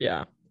sweet.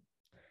 Yeah.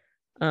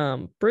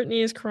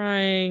 Brittany is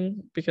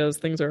crying because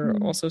things are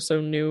also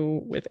so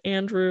new with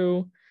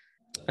Andrew.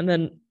 And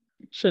then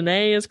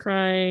Shanae is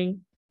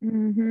crying.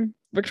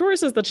 Victoria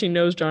says that she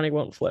knows Johnny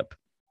won't flip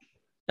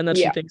and that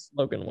she thinks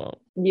Logan won't.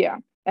 Yeah.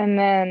 And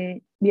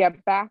then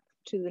back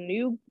to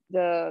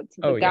the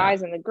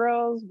guys and the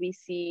girls, we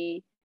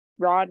see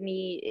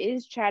Rodney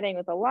is chatting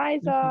with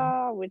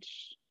Eliza,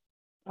 which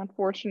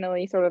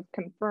unfortunately sort of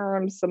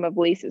confirms some of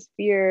Lace's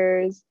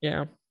fears.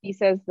 Yeah. He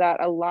says that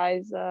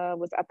Eliza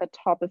was at the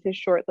top of his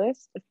short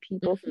list of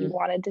people he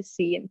wanted to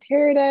see in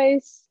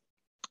paradise.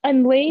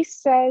 And Lace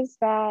says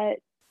that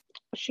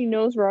she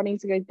knows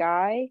Rodney's a good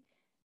guy.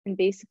 And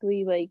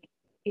basically, like,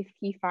 if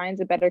he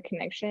finds a better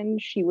connection,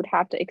 she would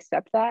have to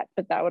accept that.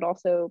 But that would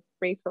also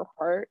break her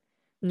heart,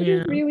 which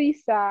is really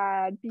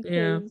sad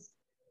because...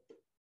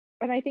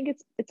 And I think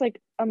it's like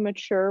a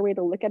mature way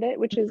to look at it,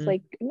 which is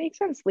like, it makes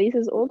sense. Lace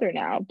is older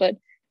now, but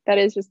that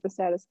is just the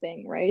saddest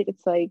thing, right?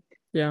 It's like,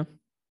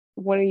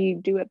 what do you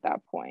do at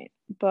that point?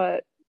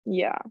 But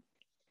yeah.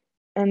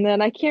 And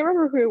then I can't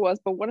remember who it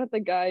was, but one of the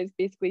guys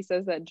basically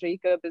says that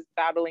Jacob is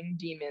battling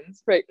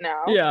demons right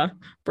now. Yeah.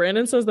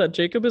 Brandon says that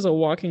Jacob is a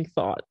walking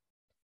thought.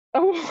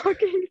 A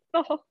walking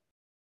thought.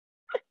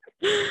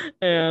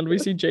 And we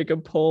see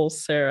Jacob pull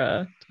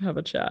Sarah to have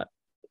a chat.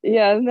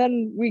 Yeah, and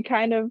then we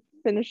kind of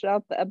finish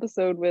out the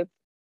episode with,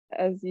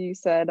 as you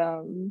said,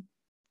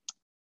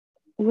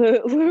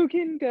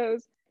 Logan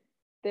goes,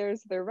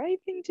 there's the right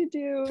thing to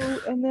do,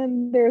 and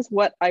then there's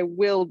what I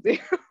will do.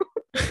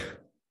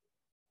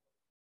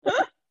 A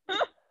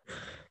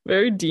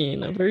very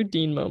Dean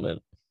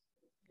moment.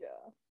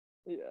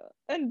 Yeah.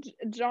 And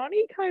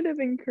Johnny kind of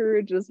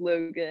encourages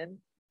Logan.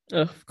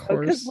 Of course.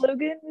 Because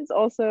Logan is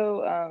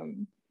also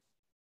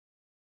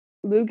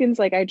Logan's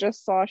like, I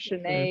just saw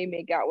Shanae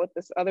make out with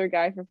this other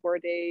guy for 4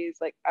 days.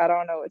 Like, I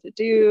don't know what to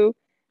do.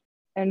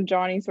 And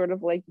Johnny's sort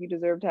of like, you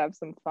deserve to have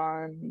some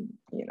fun,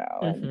 you know.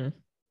 And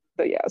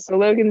so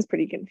Logan's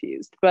pretty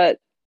confused. But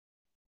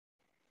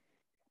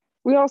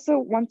we also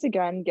once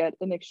again get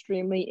an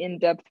extremely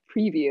in-depth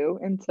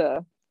preview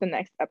into the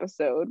next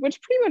episode,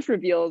 which pretty much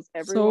reveals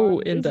everyone so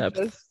in-depth,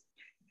 just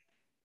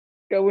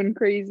going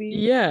crazy.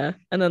 Yeah,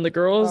 and then the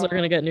girls are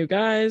gonna get new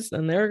guys,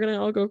 and they're gonna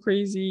all go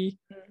crazy.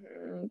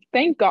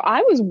 Thank God.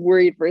 I was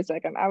worried for a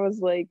second. I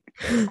was like,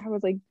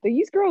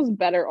 these girls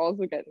better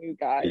also get new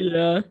guys.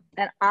 Yeah,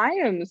 and I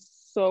am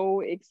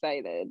so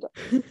excited.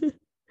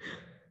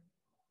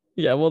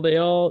 Yeah, well, they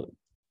all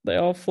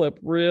flip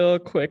real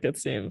quick. It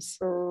seems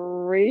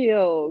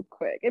real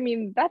quick. I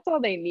mean, that's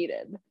all they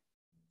needed.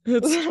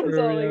 That's all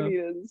they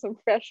needed. Some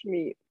fresh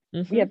meat.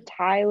 We have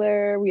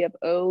Tyler. We have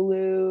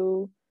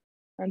Olu.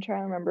 I'm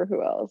trying to remember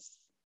who else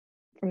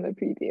from the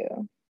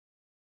preview.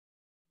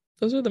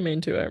 Those are the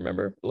main two I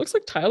remember. It looks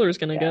like Tyler's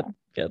gonna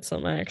get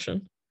some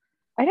action.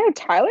 I know,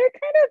 Tyler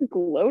kind of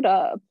glowed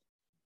up.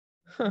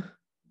 Huh.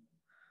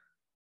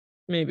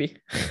 Maybe.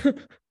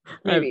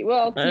 Maybe.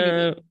 Well,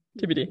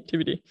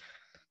 TBD.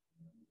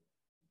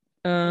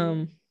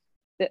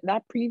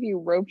 That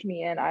preview roped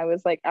me in. I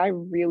was like, I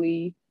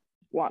really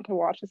want to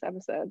watch this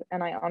episode,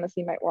 and I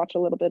honestly might watch a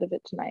little bit of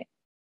it tonight.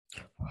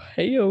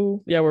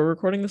 Heyo. Yeah, we're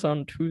recording this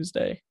on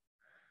Tuesday.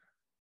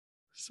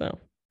 So,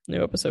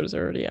 new episode is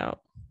already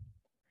out.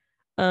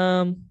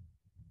 All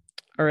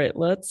right,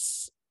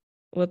 let's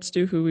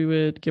do who we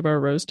would give our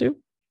rose to.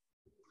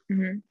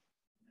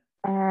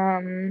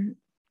 I'm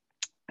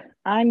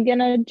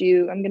gonna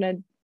do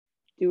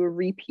a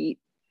repeat.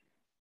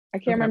 I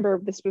can't Okay. remember.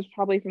 This was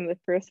probably from the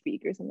first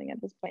week or something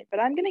at this point, but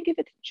I'm gonna give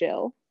it to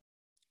Jill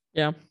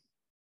Yeah.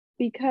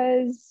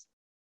 because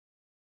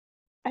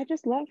I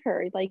just love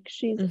her. Like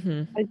she's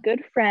Mm-hmm. a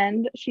good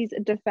friend. She's a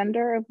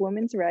defender of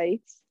women's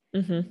rights.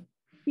 Mm-hmm.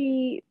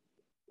 She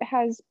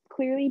has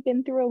clearly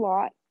been through a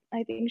lot.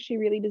 I think she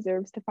really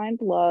deserves to find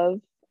love.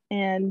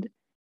 And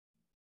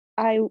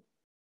I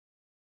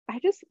I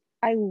just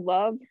I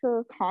love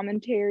her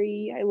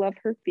commentary. I love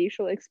her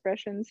facial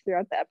expressions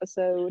throughout the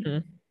episode.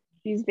 Mm-hmm.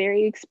 She's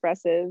very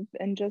expressive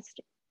and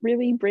just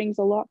really brings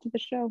a lot to the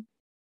show.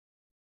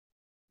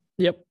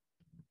 Yep.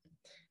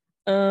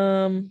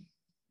 Um,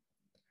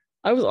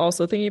 I was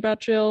also thinking about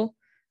Jill.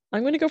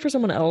 I'm gonna go for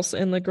someone else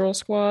in the girl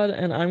squad,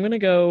 and I'm gonna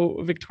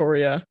go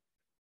Victoria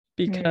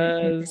Mm-hmm.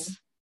 because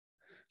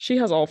she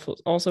has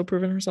also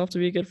proven herself to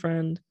be a good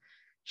friend.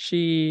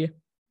 She,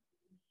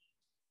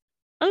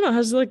 I don't know,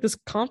 has like this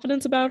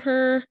confidence about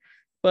her,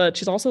 but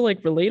she's also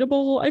like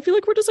relatable. I feel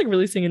like we're just like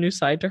really seeing a new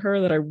side to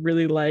her that I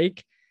really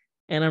like.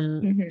 And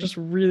I'm Mm-hmm. just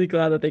really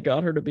glad that they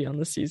got her to be on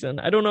this season.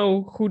 I don't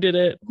know who did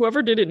it.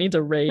 Whoever did it needs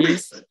a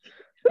raise.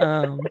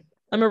 I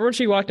remember when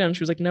she walked down,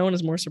 she was like, "No one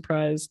is more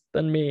surprised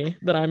than me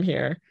that I'm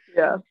here."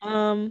 Yeah.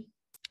 Um,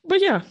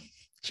 but yeah,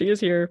 she is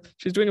here.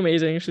 She's doing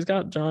amazing. She's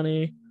got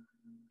Johnny.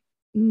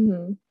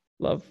 Mm-hmm.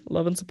 Love,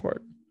 love and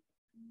support.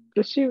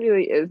 She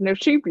really is. No,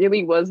 she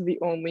really was the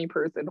only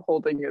person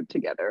holding it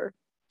together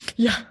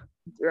Yeah,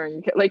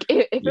 during like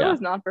if it yeah.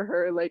 was not for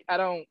her, like I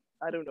don't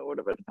know what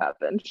would have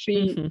happened.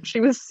 She Hmm. she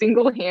was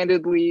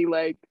single-handedly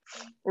like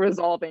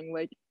resolving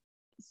like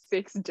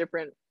six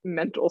different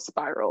mental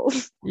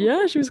spirals.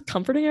 Yeah, she was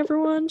comforting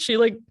everyone. She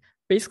like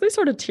basically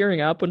started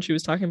tearing up when she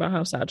was talking about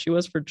how sad she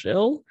was for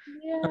Jill.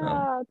 Um,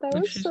 Yeah, that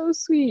like was she's so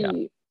yeah,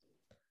 sweet.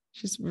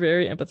 she's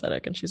very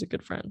empathetic and she's a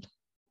good friend.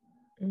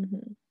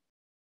 Mm-hmm.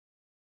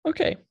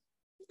 Okay,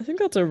 I think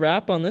that's a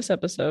wrap on this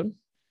episode,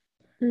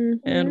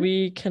 and Mm-hmm.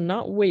 we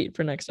cannot wait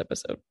for next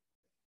episode.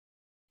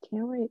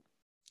 Can't wait.